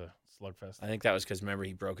that was a slugfest. I think that was because, remember,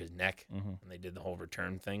 he broke his neck Mhm. and they did the whole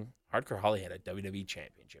return thing. Hardcore Holly had a WWE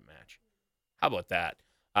Championship match. How about that?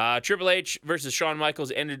 Triple H versus Shawn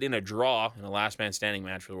Michaels ended in a draw in a last man standing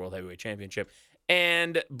match for the World Heavyweight Championship.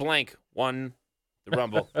 And Blank won the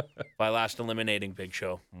Rumble by last eliminating Big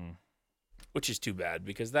Show, which is too bad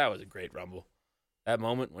because that was a great Rumble. That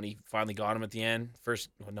moment when he finally got him at the end.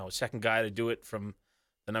 Second guy to do it from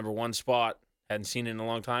the number 1 spot. Hadn't seen it in a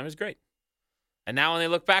long time. It was great. And now when they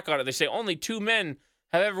look back on it, they say only 2 men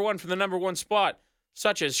have ever won from the number 1 spot,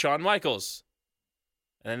 such as Shawn Michaels.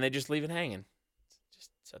 And then they just leave it hanging. It's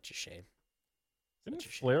just such a shame. Didn't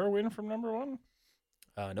Flair win from number 1?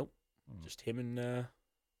 Nope. Just him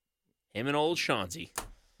and old Chauncey.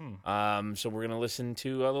 So we're gonna listen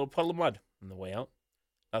to a little Puddle of Mud on the way out.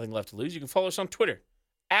 Nothing left to lose. You can follow us on Twitter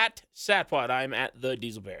at Satpod. I'm at the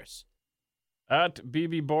Diesel Bears. At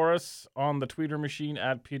BB Boris on the tweeter machine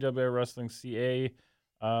at PW Wrestling CA.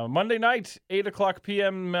 Monday night, 8:00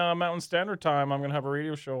 p.m. Mountain Standard Time. I'm going to have a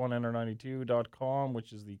radio show on NR92.com,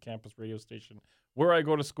 which is the campus radio station where I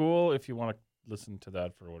go to school. If you want to listen to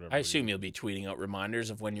that for whatever I assume you'll be tweeting out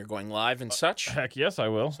reminders of when you're going live and such. Heck yes, I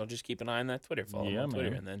will. So just keep an eye on that Twitter. Follow on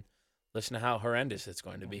Twitter, and then listen to how horrendous it's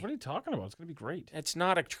going to be. What are you talking about? It's going to be great. It's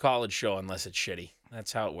not a college show unless it's shitty.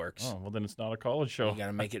 That's how it works. Oh, well, then it's not a college show. You got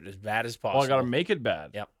to make it as bad as possible. Well, I got to make it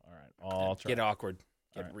bad. Yep. All right. I'll try. Get awkward.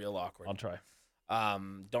 Get right. real awkward. I'll try.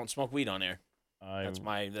 Don't smoke weed on air. That's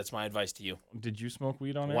my advice to you. Did you smoke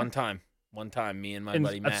weed on air? One time, me and my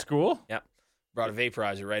buddy Matt. At school? Yep. Brought a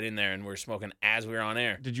vaporizer right in there, and we're smoking as we were on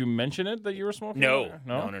air. Did you mention it that you were smoking? No.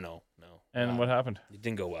 No. And what happened? It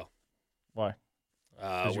didn't go well. Why?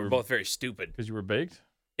 We're both very stupid. Because you were baked?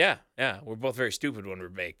 Yeah. We're both very stupid when we're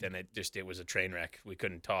baked, and it was a train wreck. We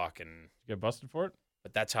couldn't talk, and you get busted for it.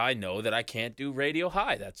 But that's how I know that I can't do radio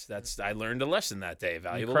high. That's I learned a lesson that day,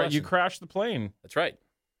 valuable lesson. You crashed the plane. That's right.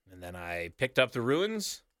 And then I picked up the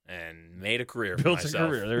ruins and made a career for Built myself. a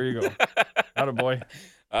career. There you go. Attaboy.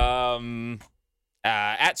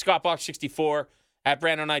 At ScottBox64, at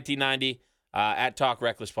Brando1990, at Talk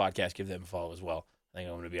Reckless Podcast. Give them a follow as well. I think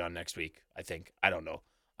I'm going to be on next week. I don't know.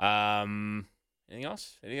 Anything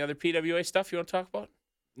else? Any other PWA stuff you want to talk about?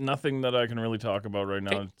 Nothing that I can really talk about right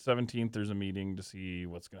now. Okay. 17th, there's a meeting to see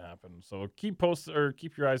what's going to happen. So keep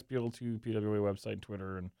your eyes peeled to PWA website,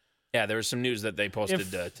 Twitter, and yeah, there was some news that they posted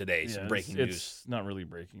today. Some breaking news. It's not really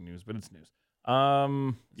breaking news, but it's news.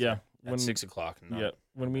 Yeah. At 6 o'clock.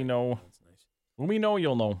 When we know. When we know,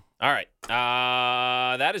 you'll know. All right.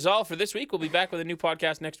 That is all for this week. We'll be back with a new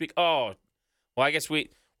podcast next week. Oh, well, I guess we're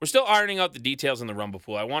still ironing out the details in the Rumble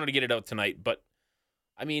pool. I wanted to get it out tonight, but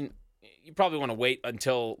I mean, you probably want to wait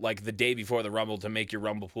until like the day before the Rumble to make your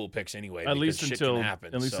Rumble pool picks anyway. At least until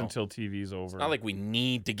until TV's over. It's not like we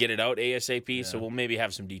need to get it out ASAP, so we'll maybe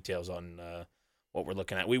have some details on what we're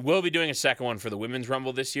looking at. We will be doing a second one for the Women's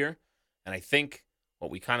Rumble this year, and I think what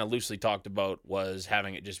we kind of loosely talked about was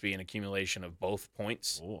having it just be an accumulation of both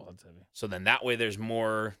points. Oh, that's heavy. So then that way there's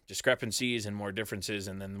more discrepancies and more differences,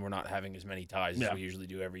 and then we're not having as many ties as we usually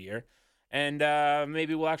do every year. And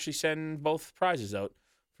maybe we'll actually send both prizes out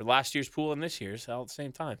for last year's pool and this year's all at the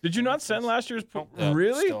same time. Did you not send last year's pool? No,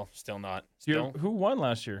 really? Still not. Who won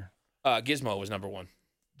last year? Gizmo was number 1.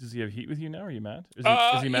 Does he have heat with you now? Are you mad? Is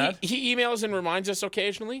he mad? He emails and reminds us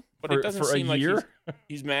occasionally, but it doesn't for seem a year? like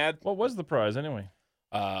he's mad. What was the prize anyway?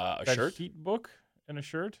 A that shirt, heat book, and a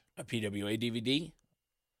shirt. A PWA DVD.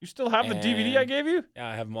 You still have the DVD I gave you? Yeah,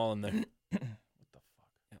 I have them all in there. What the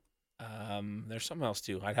fuck? Yeah. There's something else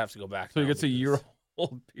too. I'd have to go back. So he gets a year-old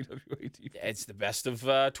PWA DVD. It's the best of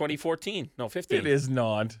 2014. No, 15. It is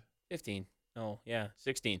not. 15. No, yeah,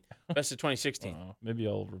 16. Best of 2016. Maybe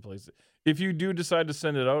I'll replace it. If you do decide to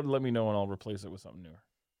send it out, let me know and I'll replace it with something newer.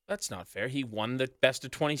 That's not fair. He won the best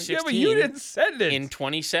of 2016. Yeah, but you didn't send it in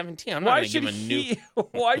 2017. I'm not going to give him a new.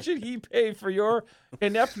 Why should he pay for your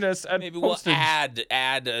ineptness at Maybe postage? we'll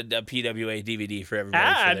add a PWA DVD for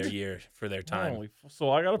everybody for their time. So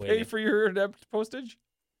I got to pay for your inept postage?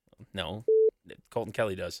 No, Colton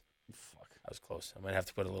Kelly does. Fuck, I was close. I might have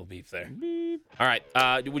to put a little beep there. Beep. All right.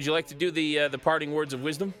 Would you like to do the parting words of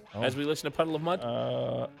wisdom as we listen to Puddle of Mud?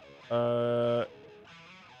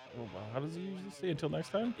 How does he usually say? Until next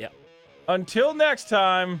time? Yeah. Until next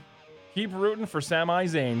time, keep rooting for Sami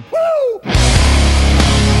Zayn. Woo!